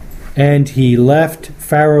leave." And he left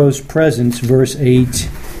Pharaoh's presence, verse 8,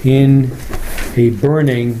 in a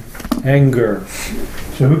burning anger.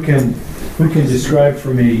 So who can describe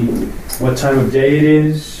for me what time of day it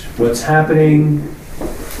is, what's happening,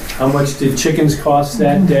 how much did chickens cost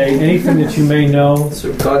that day, anything that you may know?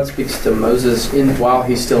 So God speaks to Moses while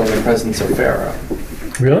he's still in the presence of Pharaoh.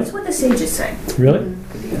 Really? That's what the sages say. Really?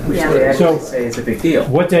 Yeah. They actually So- say it's a big deal.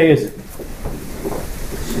 What day is it?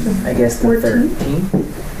 I guess the 13th?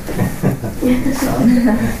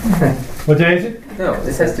 What day is it? No,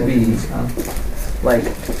 this has to be like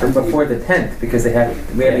before the 10th because we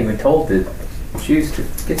haven't even told the Jews to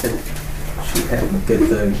get the sheep head.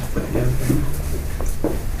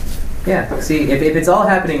 Yeah, see, if it's all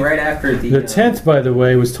happening right after The 10th, by the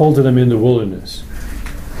way, was told to them in the wilderness.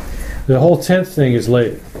 The whole 10th thing is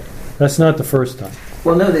later. That's not the first time.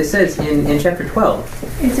 Well, no, it says in chapter 12.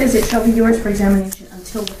 It says it shall be yours for examination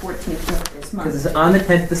until the 14th of this month. Because on the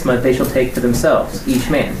 10th of this month they shall take for themselves, each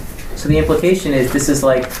man. So the implication is this is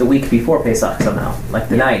like the week before Pesach somehow, like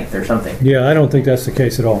the 9th or something. Yeah, I don't think that's the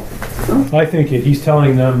case at all. I think he's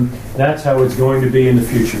telling them that's how it's going to be in the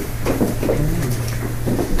future.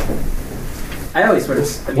 I always sort of...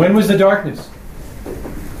 When was the darkness?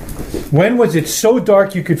 When was it so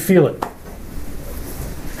dark you could feel it?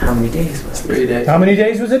 How many days was it? 3 days. How many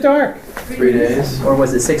days was it dark? 3 days. Or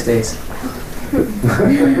was it 6 days? There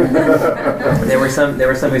were some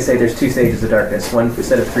who say there's 2 stages of darkness. One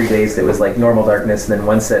set of 3 days that was like normal darkness, and then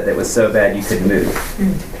one set that was so bad you couldn't move.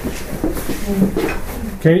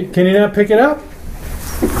 Can you not pick it up?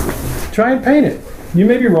 Try and paint it. You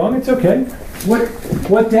may be wrong. It's okay.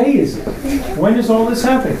 What day is it? When does all this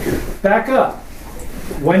happen? Back up.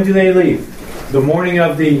 When do they leave? The morning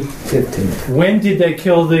of the 15th. When did they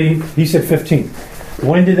kill he said 15th.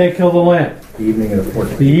 When did they kill the lamb? The evening of the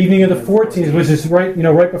 14th. The evening of the 14th, which is right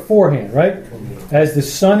beforehand, right? As the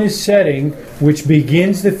sun is setting, which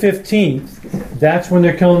begins the 15th, that's when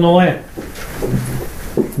they're killing the lamb.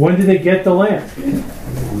 When did they get the lamb?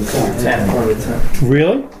 10th.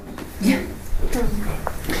 Really? Yeah.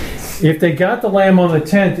 If they got the lamb on the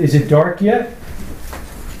 10th, is it dark yet?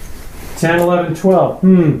 10, 11, 12,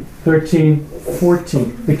 13,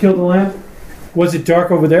 14. They killed the lamb? Was it dark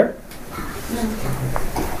over there?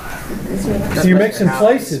 So you're mixing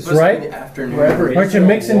places, right? Wherever Aren't you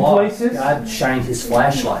mixing Israel walked, places? God shined his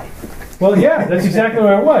flashlight. Well, yeah, that's exactly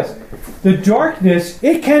what it was. The darkness,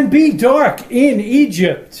 it can be dark in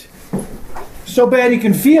Egypt. So bad you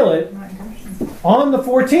can feel it on the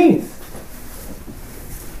 14th.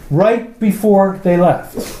 Right before they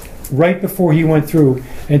left. Right before he went through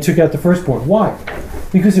and took out the firstborn. Why?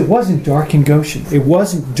 Because it wasn't dark in Goshen. It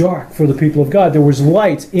wasn't dark for the people of God. There was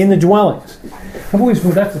light in the dwellings. I've always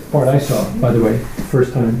wondered, that's the part I saw, by the way,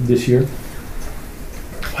 first time this year.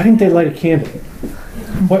 Why didn't they light a candle?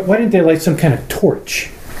 Why didn't they light some kind of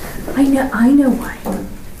torch? I know why.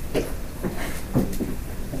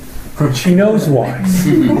 She knows why.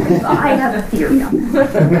 I have a theory on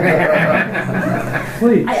that.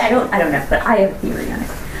 Please. I don't know, but I have a theory on it.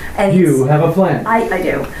 And You have a plan. I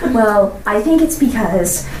do. Well, I think it's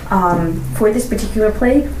because for this particular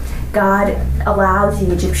plague, God allowed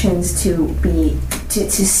the Egyptians to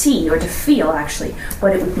see or to feel actually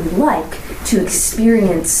what it would be like to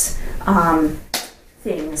experience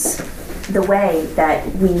things the way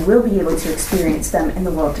that we will be able to experience them in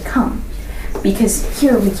the world to come. Because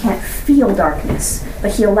here we can't feel darkness,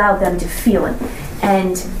 but he allowed them to feel it.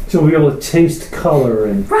 And So we'll be able to taste color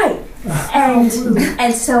and... right.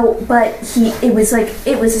 And so, but it was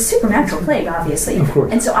a supernatural plague, obviously. Of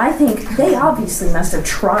course. And so I think they obviously must have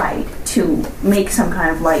tried to make some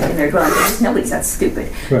kind of light in their dwelling. Because nobody's that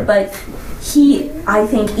stupid. Right. But I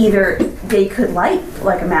think either they could light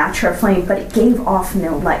like a match or a flame, but it gave off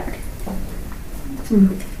no light.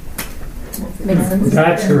 Makes sense?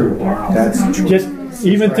 That's true. That's true. Just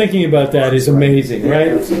even thinking about that is amazing,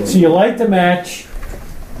 right? So you light the match.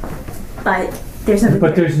 But There's nothing.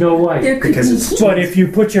 But there's no light. There could Because be it's- heat. But if you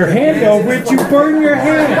put your hand over it, you burn your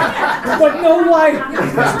hand. But no light.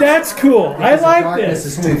 That's cool. I like Darkness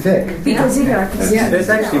this. is too thick. Because of darkness. There's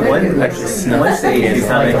actually one stage in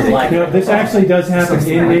time. You know, this actually does happen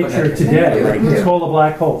in nature today. It's called a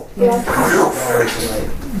black hole.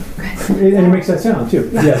 And it makes that sound too.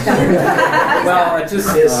 Yes. Well, I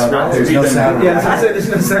just There's no sound. There's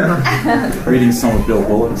no sound. reading some of Bill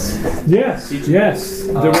Bullock's. Yes. Yes.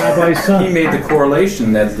 The rabbi's He son. made the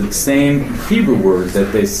correlation that the same Hebrew word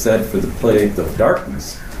that they said for the plague of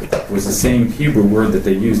darkness was the same Hebrew word that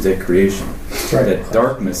they used at creation. That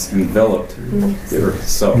darkness enveloped the earth.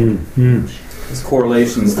 So there's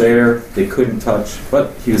correlations there. They couldn't touch,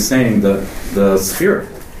 but he was saying the Spirit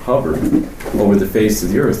hovered over the face of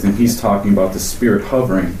the earth, and he's talking about the Spirit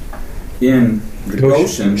hovering in the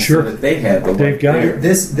Goshen, Sure. so that they had the They've light got there. it.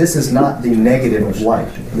 This is not the negative of light.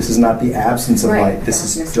 This is not the absence of Right. light.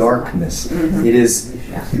 This is darkness. It is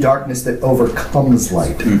darkness that overcomes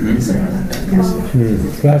light.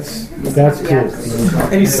 That's cool.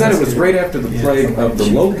 And he said it was right after the plague of the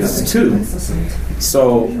locusts too.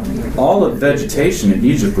 So all of vegetation in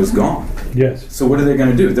Egypt was gone. Yes. So what are they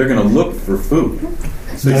going to do? They're going to look for food.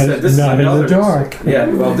 So he Not- said, "This is not in the another dark." Yeah,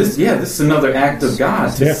 well, this is another act of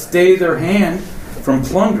God to Yeah. stay their hand from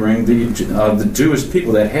plundering the Jewish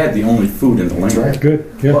people that had the only food in the land. Good.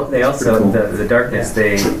 Yeah. Well, they also Pretty cool. the darkness.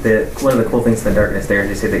 One of the cool things in the darkness there is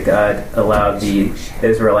they say that God allowed the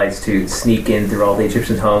Israelites to sneak in through all the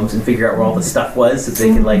Egyptians' homes and figure out where all the stuff was, so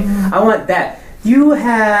they could I want that. You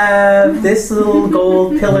have this little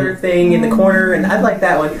gold pillar thing in the corner, and I'd like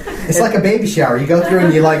that one. It's like a baby shower. You go through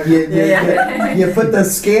and you put the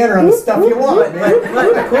scanner on the stuff you want.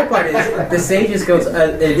 But the cool part is, the sages goes. In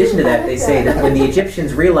addition to that, they say that when the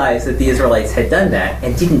Egyptians realized that the Israelites had done that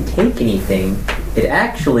and didn't take anything, it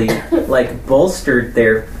actually bolstered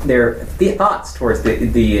their thoughts towards the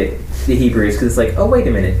Hebrews, because it's like, oh, wait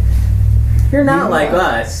a minute, you're not like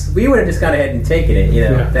us. We would have just gone ahead and taken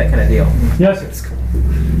it, that kind of deal. Yes. It's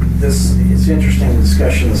an interesting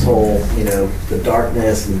discussion, this whole, the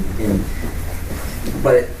darkness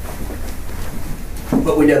but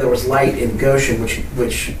we know there was light in Goshen,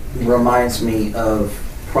 which reminds me of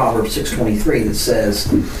Proverbs 6:23 that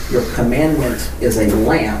says, your commandment is a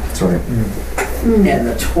lamp. That's right. And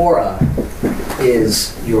the Torah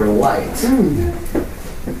is your light.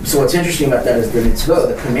 So what's interesting about that is the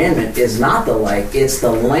mitzvah, the commandment, is not the light, it's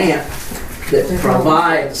the lamp that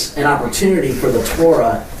provides an opportunity for the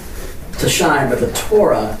Torah to shine, but the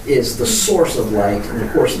Torah is the source of light, and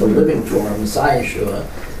of course the living Torah, Messiah Yeshua,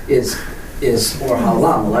 is or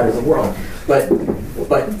Halam, the light of the world. But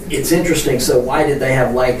it's interesting, so why did they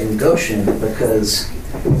have light in Goshen? Because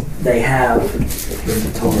they have the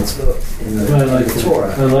mitzvah in the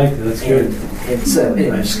Torah. I like that. That's good. And so,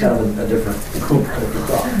 anyway, just kind of a different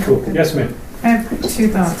thought. Cool. Yes, ma'am. I have two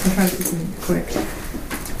thoughts. I'll try to keep them quick.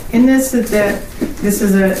 In this, that this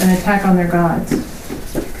is an attack on their gods.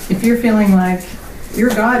 If you're feeling like your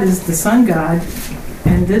God is the sun god,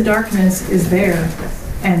 and the darkness is there,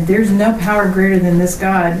 and there's no power greater than this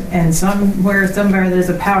God, and somewhere there's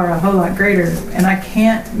a power a whole lot greater, and I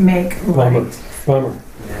can't make light. Bummer.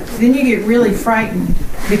 Then you get really frightened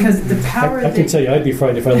because the power. I can tell you, I'd be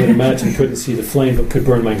frightened if I lit a match and couldn't see the flame, but could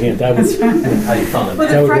burn my hand. That would. Well,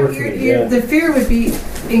 That would work for me. Yeah. the fear would be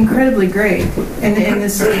incredibly great in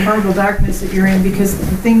this horrible darkness that you're in, because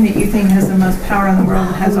the thing that you think has the most power in the world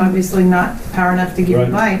has obviously not power enough to give you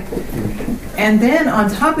light. And then on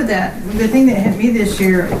top of that, the thing that hit me this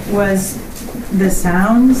year was the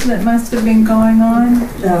sounds that must have been going on.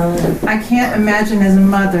 I can't imagine as a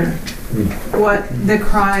mother what the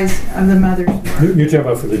cries of the mothers were. You're talking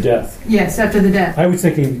about for the death. Yes, after the death. I was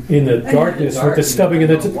thinking in the darkness with the stubbing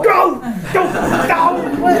and the go.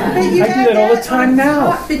 But you I do that all the time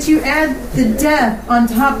now. But you add the death on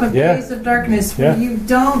top of Yeah. days of darkness where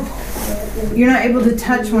Yeah. you're not able to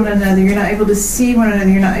touch one another, you're not able to see one another,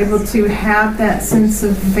 you're not able to have that sense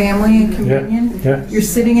of family and communion. Yeah. You're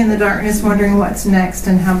sitting in the darkness wondering what's next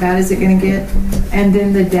and how bad is it going to get, and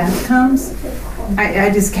then the death comes. I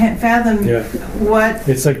just can't fathom what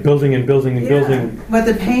It's like building and building and building, what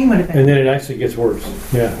the pain would have been. and then it actually gets worse.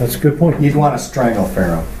 Yeah, that's a good point. You'd want to strangle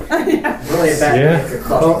Pharaoh. Really a bad Yeah. day if you're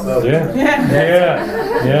claustrophobic.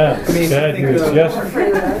 Yeah. Bad news.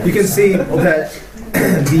 Yes. You can see that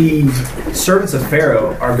the servants of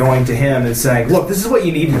Pharaoh are going to him and saying, look, this is what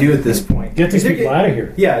you need to do at this point. Get these people out of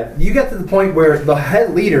here. Yeah, you get to the point where the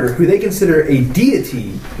head leader, who they consider a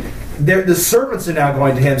deity, the servants are now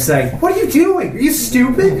going to him saying, what are you doing? Are you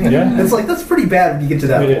stupid? Yeah. It's like, that's pretty bad when you get to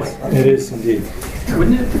that It point. is. It is indeed.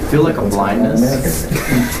 Wouldn't it feel like a blindness?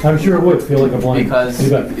 I'm sure it would feel like a blind. Because, You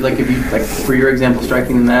bet. like, if you, like, for your example,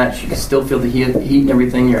 striking the match, you can still feel the heat and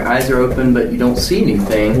everything. Your eyes are open, but you don't see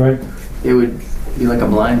anything. Right. It would be like a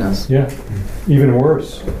blindness. Yeah. Even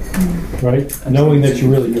worse. Right? Knowing that you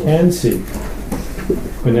really can see,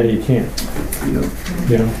 but now you can't.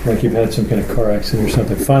 You know, like you've had some kind of car accident or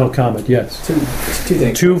something. Final comment, yes. Two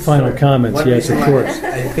things. Two final comments, One yes, of reason why course.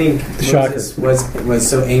 I think Shocker. Moses was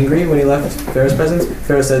so angry when he left Pharaoh's presence.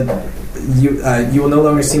 Pharaoh said, "You will no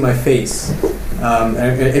longer see my face.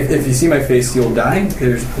 And if you see my face, you'll die."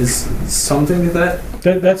 There's something to that.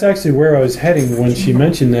 That's actually where I was heading when she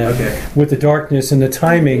mentioned that, with the darkness and the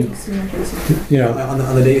timing. You know,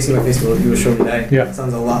 on the day you see my face, you will surely die. Yeah. It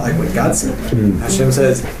sounds a lot like what God said. Hashem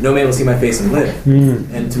says, "No man will see my face and live."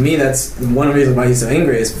 And to me, that's one reason why he's so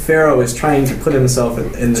angry. Is Pharaoh is trying to put himself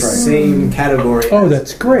in the same category. Oh,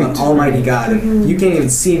 that's great. Almighty God. And you can't even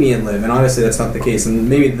see me and live. And obviously, that's not the case. And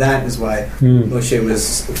maybe that is why Moshe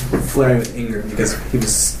was flaring with anger, because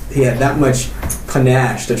he had that much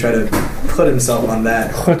panache to try to put himself on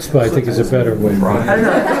that. Chutzpah, I think, is a better way. I don't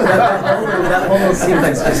know. That whole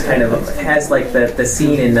sequence just kind of has like the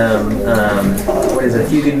scene in what is it, A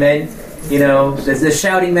Few Good Men? You know, there's this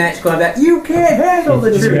shouting match going back. You can't handle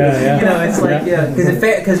the truth. Yeah. You know, it's like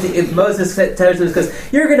because if Moses tells us, because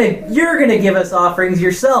you're gonna give us offerings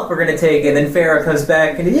yourself, we're gonna take, and then Pharaoh comes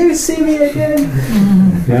back and you see me again.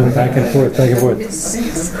 Yeah, back and forth, back and forth.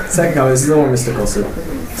 Second comment is a little more mystical.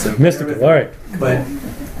 So Mystical, all right. But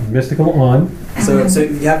mystical on. So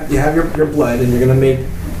you have your blood, and you're gonna make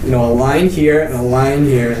a line here and a line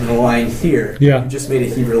here and a line here. Yeah. You just made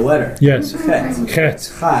a Hebrew letter. Yes. Chet.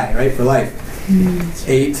 Chet. Chai, right, for life.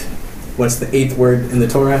 8. What's the 8th word in the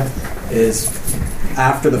Torah? Is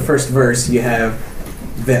after the first verse you have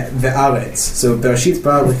ve'aretz. So Bereshit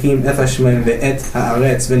bara Elohim et Hashemayim ve'et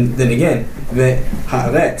ha'aretz. Then again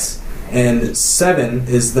ve'ha'aretz. And 7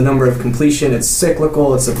 is the number of completion. It's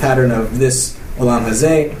cyclical. It's a pattern of this Olam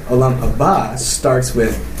Hazeh. Olam Haba starts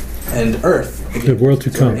with and earth. The world to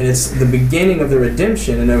come. And it's the beginning of the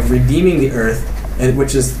redemption and of redeeming the earth, and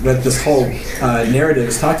which is what this whole narrative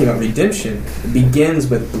is talking about. Redemption. It begins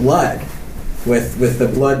with blood, with the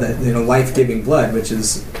blood that life-giving blood, which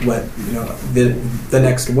is what the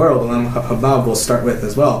next world, Olam Haba, will start with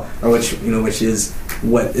as well, or which is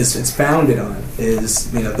what it's founded on,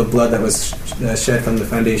 is the blood that was shed from the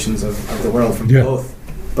foundations of the world, from both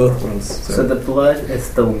worlds. So the blood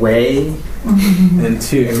is the way, and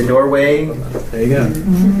 2 in the doorway. There you go.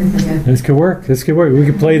 This could work. We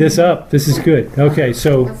could play this up. This is good. Okay,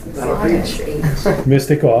 so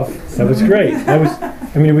mystic off. That was great.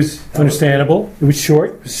 It was understandable. It was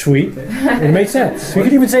short. It was sweet. It made sense. We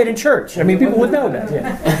could even say it in church. I mean, people would know that.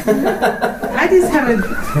 Yeah. I just have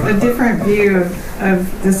a different view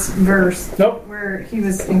of this verse. Nope. Where he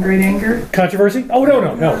was in great anger. Controversy? Oh,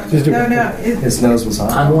 no. Just do it. No. His nose was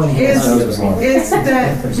on. On one hand, His nose was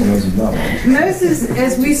that His nose was not. Moses,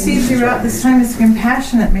 as we see throughout this time, is a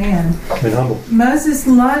compassionate man. And humble. Moses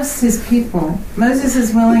loves his people. Moses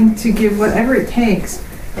is willing to give whatever it takes.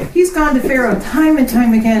 He's gone to Pharaoh time and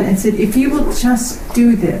time again and said, if you will just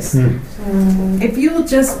do this, if you will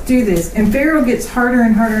just do this. And Pharaoh gets harder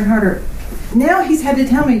and harder and harder. Now he's had to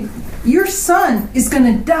tell me, your son is going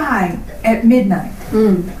to die at midnight.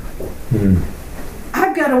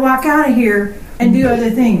 I've got to walk out of here and do other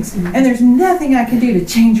things. And there's nothing I can do to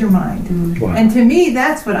change your mind. Wow. And to me,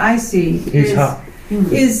 that's what I see.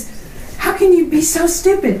 Is how can you be so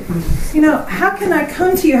stupid? How can I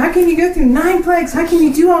come to you? How can you go through 9 plagues? How can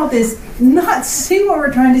you do all this, not see what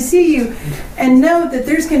we're trying to see you, and know that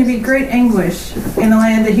there's going to be great anguish in the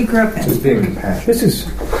land that he grew up in? Just being compassionate.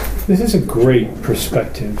 This is a great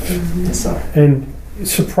perspective. And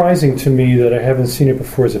it's surprising to me that I haven't seen it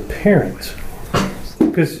before as a parent.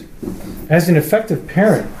 Because as an effective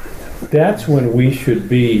parent, that's when we should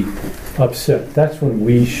be upset. That's when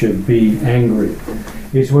we should be angry.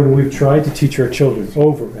 Is when we've tried to teach our children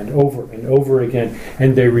over and over and over again,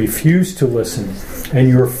 and they refuse to listen, and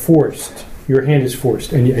you're forced. Your hand is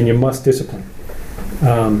forced, and you must discipline.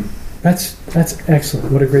 That's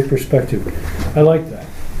excellent. What a great perspective. I like that.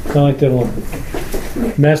 I like that a lot.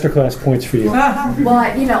 Masterclass points for you. Well,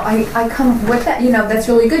 I come with that. That's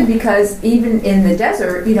really good, because even in the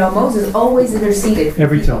desert, Moses always interceded.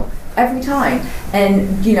 Every time.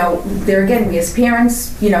 And there again, we as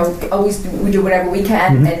parents, always we do whatever we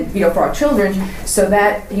can, and for our children, so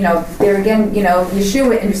that there again,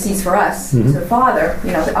 Yeshua intercedes for us, the Father,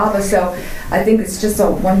 the Abba. So I think it's just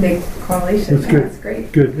one big correlation. That's good. That's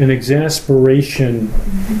great. Good. An exasperation,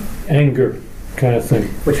 anger kind of thing.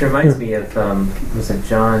 Which reminds me of was it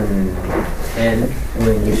John And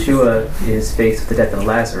when Yeshua is faced with the death of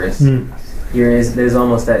Lazarus, Mm. there's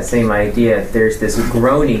almost that same idea. There's this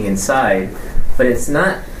groaning inside, but it's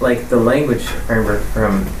not like the language, I remember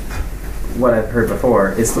from what I've heard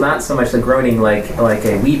before, it's not so much the groaning like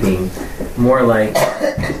a weeping, more like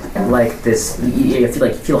this. You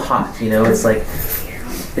feel hot. It's like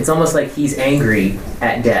it's almost like he's angry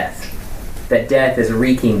at death. That death is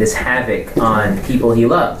wreaking this havoc on people he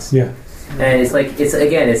loves. Yeah. And it's like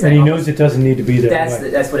and he knows it doesn't need to be that way.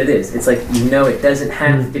 That's what it is. It's like it doesn't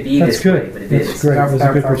have to be That's this good. way, but it That's is. great. That's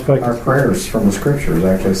a good perspective. Our prayers from the scriptures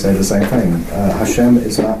actually say the same thing. Hashem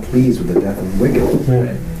is not pleased with the death of the wicked.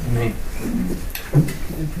 Yeah.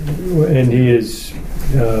 And he is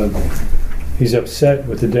he's upset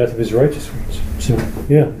with the death of his righteous ones. So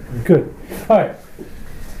yeah, good. All right.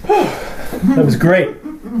 That was great.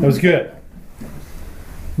 That was good.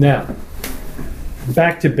 Now,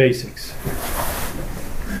 back to basics.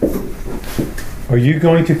 Are you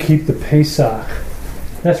going to keep the Pesach?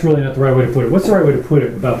 That's really not the right way to put it. What's the right way to put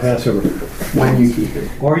it about Passover? When you keep it.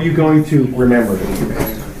 Are you going to remember it?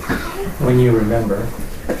 When you remember.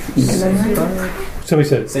 Somebody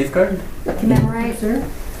said safeguard? Commemorate, sir.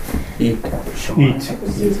 Eat. Eat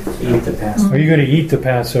the Passover. Are you going to eat the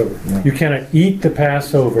Passover? No. You cannot eat the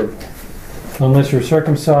Passover unless you're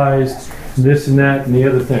circumcised, this and that and the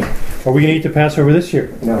other thing. Are we going to eat the Passover this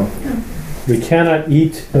year? No. We cannot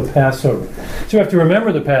eat the Passover. So we have to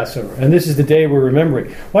remember the Passover, and this is the day we're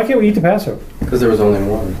remembering. Why can't we eat the Passover? Because there was only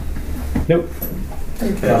one. Nope.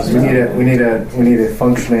 We need a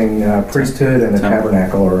functioning priesthood and a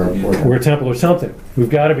tabernacle or a temple or something. We've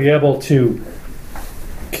got to be able to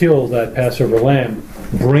kill that Passover lamb,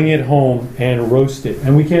 bring it home, and roast it.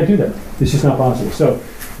 And we can't do that. It's just not possible. So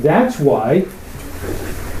that's why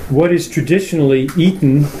what is traditionally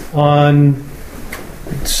eaten on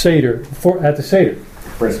Seder, at the Seder?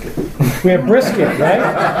 Brisket. We have brisket, right?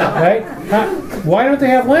 Right? Why don't they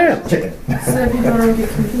have lamb? Chicken. So that people don't get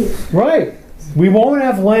confused. Right. We won't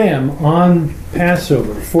have lamb on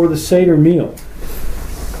Passover for the Seder meal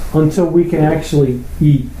until we can actually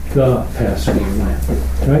eat the Passover lamb.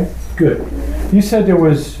 Right? Good. You said there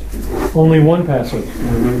was only one Passover.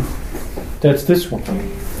 Mm-hmm. That's this one.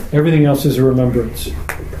 Everything else is a remembrance.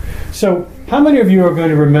 So, how many of you are going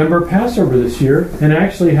to remember Passover this year and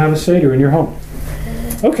actually have a Seder in your home?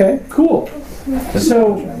 Okay, cool.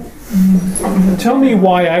 So, tell me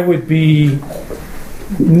why I would be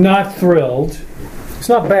not thrilled. It's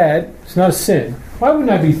not bad. It's not a sin. Why wouldn't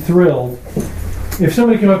I be thrilled if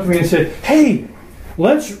somebody came up to me and said, "Hey,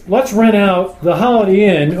 let's rent out the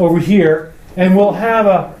Holiday Inn over here, and we'll have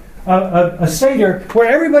a Seder where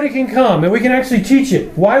everybody can come and we can actually teach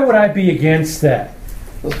it." Why would I be against that?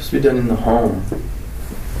 It's supposed to be done in the home.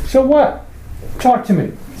 So what? Talk to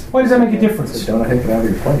me. Why does that make a difference? It says don't take it out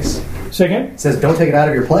of your place. Say again? It says don't take it out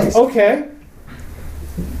of your place. Okay.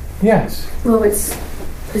 Yes. Well,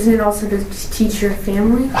 isn't it also to teach your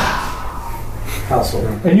family? Household.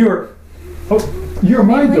 And you're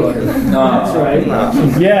my daughter. That's right.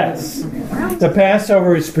 Yes. The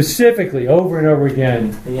Passover is specifically, over and over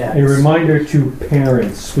again, a reminder to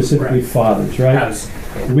parents, specifically fathers, right? Yes.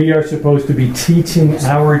 We are supposed to be teaching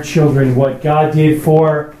our children what God did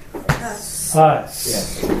for us.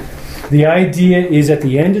 Yes. The idea is at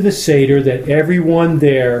the end of the Seder that everyone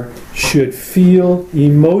there should feel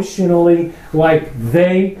emotionally like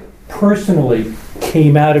they personally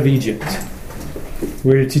came out of Egypt.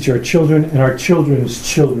 We're to teach our children and our children's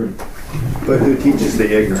children. But who teaches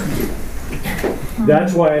the ignorant?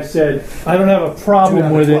 That's why I said I don't have a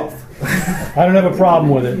problem with it. I don't have a problem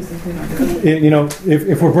with it.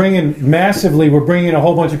 If we're bringing a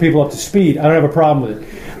whole bunch of people up to speed, I don't have a problem with it.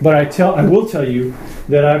 But I will tell you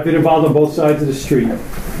that I've been involved on both sides of the street,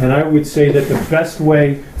 and I would say that the best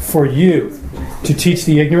way for you to teach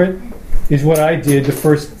the ignorant is what I did the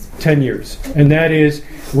first 10 years, and that is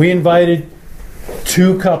we invited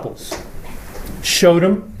 2 couples, showed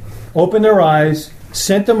them, opened their eyes,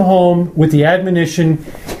 sent them home with the admonition: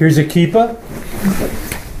 here's a kippah,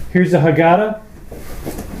 here's a Haggadah,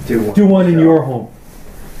 do one in your home.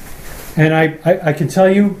 And I can tell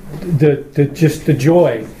you just the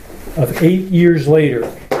joy of 8 years later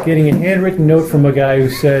getting a handwritten note from a guy who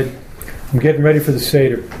said, "I'm getting ready for the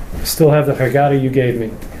Seder. I still have the Haggadah you gave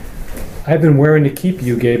me. I've been wearing the kippah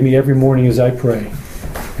you gave me every morning as I pray.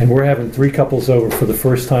 And we're having 3 couples over for the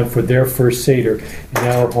first time for their first Seder in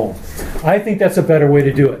our home." I think that's a better way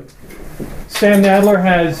to do it. Sam Nadler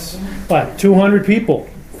has, 200 people?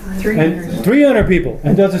 300 people,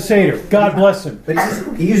 and does a Seder. God bless him. But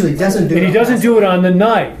he usually doesn't do it. And he doesn't do it on the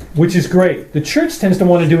night, which is great. The church tends to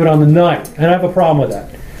want to do it on the night, and I have a problem with that.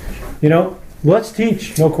 Let's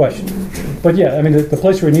teach, no question. But yeah, I mean, the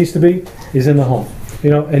place where it needs to be is in the home.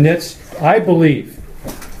 And that's, I believe,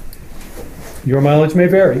 your mileage may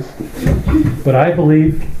vary, but I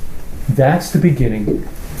believe that's the beginning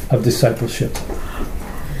of discipleship.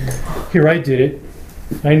 Here, I did it.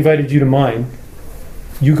 I invited you to mine.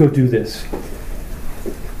 You go do this.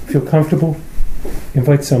 Feel comfortable?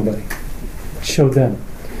 Invite somebody. Show them.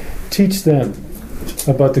 Teach them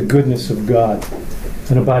about the goodness of God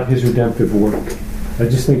and about His redemptive work. I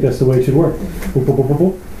just think that's the way it should work. Boop, boop, boop, boop,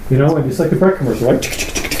 boop. And it's like the bread commercial, right?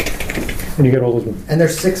 And you get all those ones. And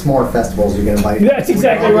there's 6 more festivals you can invite. That's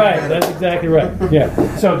exactly right. That's exactly right.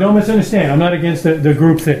 Yeah. So don't misunderstand. I'm not against the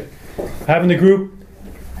group thing. Having the group,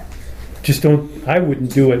 just don't. I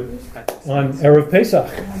wouldn't do it on Erev Pesach.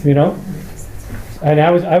 And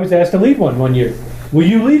I was asked to lead one year. Will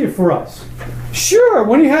you lead it for us? Sure.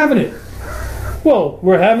 When are you having it? Well,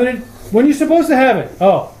 we're having it when you're supposed to have it.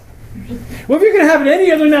 Oh. Well, if you're going to have it any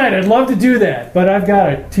other night, I'd love to do that. But I've got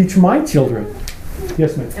to teach my children.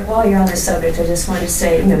 Yes, ma'am. And while you're on the subject, I just wanted to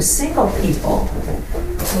say, single people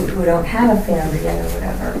who don't have a family yet or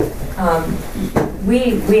whatever,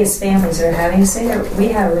 we as families that are having a Seder, we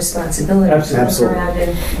have a responsibility to look around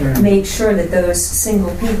and make sure that those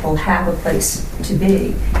single people have a place to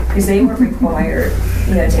be, because they weren't required,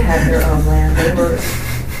 to have their own land. They were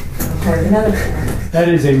part of another family. That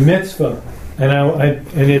is a mitzvah,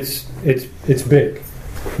 and it's big.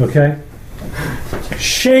 Okay.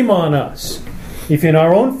 Shame on us if in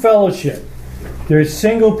our own fellowship there's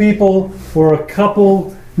single people or a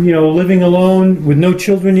couple, living alone with no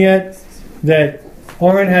children yet that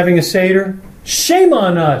aren't having a Seder. Shame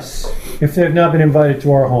on us if they've not been invited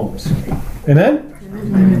to our homes. Amen?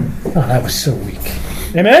 Amen. Oh, that was so weak.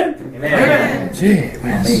 Amen? Amen. Gee,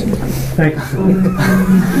 thank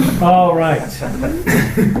you. All right.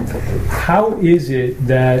 How is it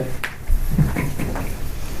that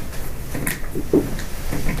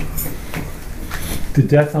the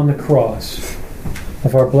death on the cross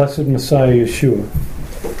of our blessed Messiah Yeshua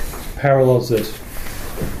parallels this?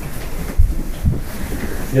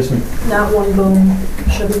 Yes, ma'am. Not one bone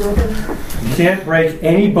should be broken. You can't break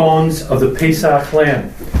any bones of the Pesach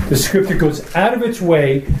lamb. The scripture goes out of its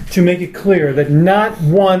way to make it clear that not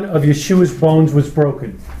one of Yeshua's bones was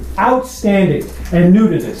broken. Outstanding. And new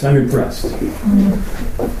to this, I'm impressed.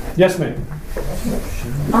 Yes, ma'am.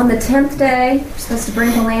 On the 10th day, you're supposed to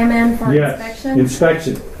bring the lamb in for inspection?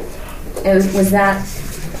 Inspection. Was that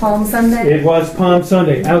Palm Sunday? It was Palm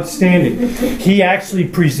Sunday. Outstanding. He actually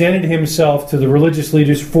presented himself to the religious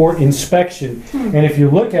leaders for inspection. And if you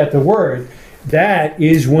look at the word, that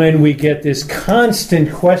is when we get this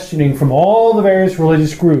constant questioning from all the various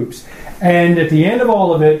religious groups. And at the end of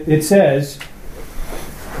all of it, it says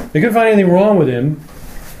they couldn't find anything wrong with him.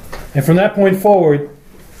 And from that point forward,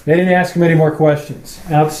 they didn't ask him any more questions.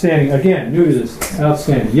 Outstanding. Again, new to this.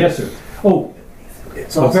 Outstanding. Yes, sir. Oh,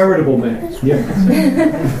 it's a veritable man. Yeah.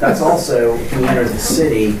 That's also, he entered the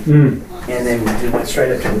city and then he went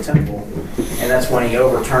straight up to the temple. And that's when he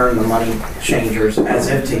overturned the money changers as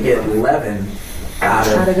if to get leaven out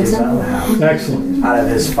of his own house. Excellent. Out of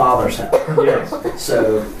his father's house. Yes.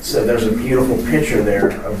 So there's a beautiful picture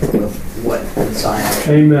there of what Messiah.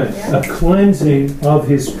 Amen. A cleansing of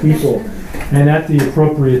his people, and at the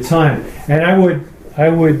appropriate time. And I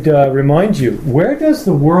would remind you, where does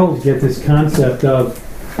the world get this concept of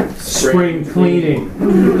spring cleaning?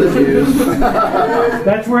 The Jews.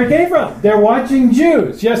 That's where it came from. They're watching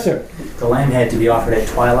Jews. Yes, sir. The lamb had to be offered at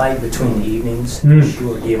twilight between the evenings.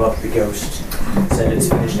 Yeshua gave up the ghost. Said it's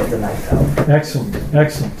finished at the night hour. Excellent.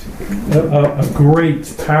 Excellent. A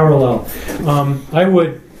great parallel. I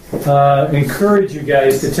would encourage you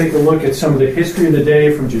guys to take a look at some of the history of the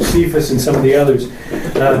day from Josephus and some of the others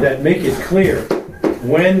that make it clear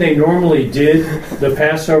when they normally did the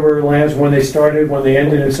Passover lambs, when they started, when they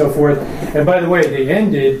ended, and so forth. And by the way, they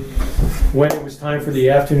ended when it was time for the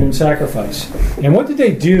afternoon sacrifice. And what did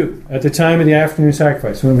they do at the time of the afternoon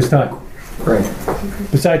sacrifice when it was time? Pray.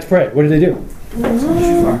 Besides pray, what did they do?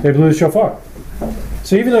 They blew the shofar.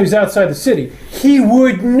 So even though he's outside the city, he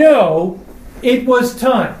would know it was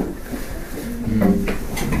time.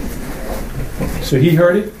 So he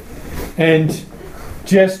heard it, and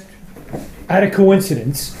just out of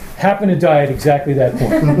coincidence, happened to die at exactly that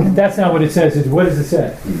point. That's not what it says. What does it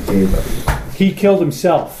say? He killed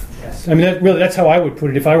himself. I mean, that's how I would put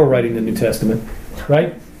it if I were writing the New Testament,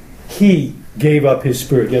 right? He gave up his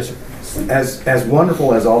spirit. Yes, sir. As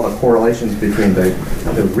wonderful as all the correlations between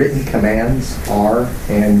the written commands are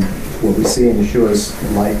and what we see in Yeshua's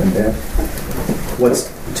life and death,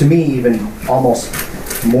 what's to me even almost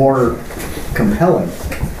more compelling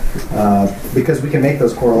because we can make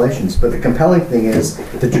those correlations. But the compelling thing is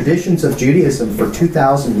the traditions of Judaism for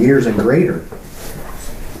 2,000 years and greater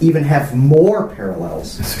even have more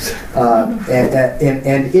parallels.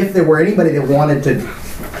 And if there were anybody that wanted to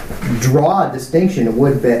draw a distinction, it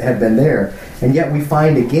would have been there. And yet we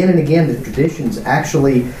find again and again that traditions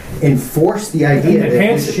actually enforce the idea that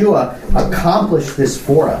Yeshua accomplished this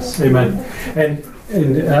for us. Amen.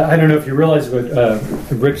 And I don't know if you realize what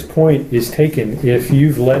Rick's point is taken. If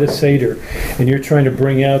you've led a Seder and you're trying to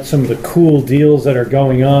bring out some of the cool deals that are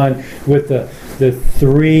going on with the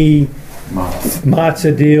 3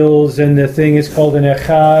 matzah deals, and the thing is called an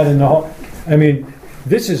echad, and the whole, I mean,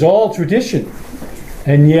 this is all tradition,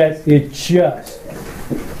 and yet it just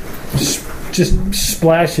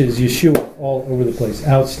splashes Yeshua all over the place.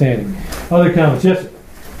 Outstanding. Other comments? Yes.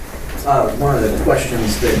 One of the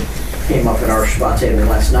questions that came up at our Shabbat table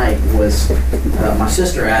last night was my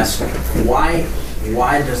sister asked, why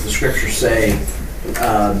does the scripture say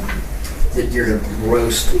that you're to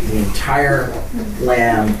roast the entire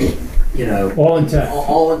lamb, all intact,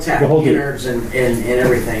 the innards and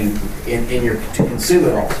everything, in your to consume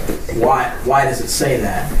it all? Why does it say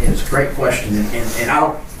that? And it's a great question, and I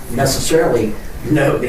don't necessarily know the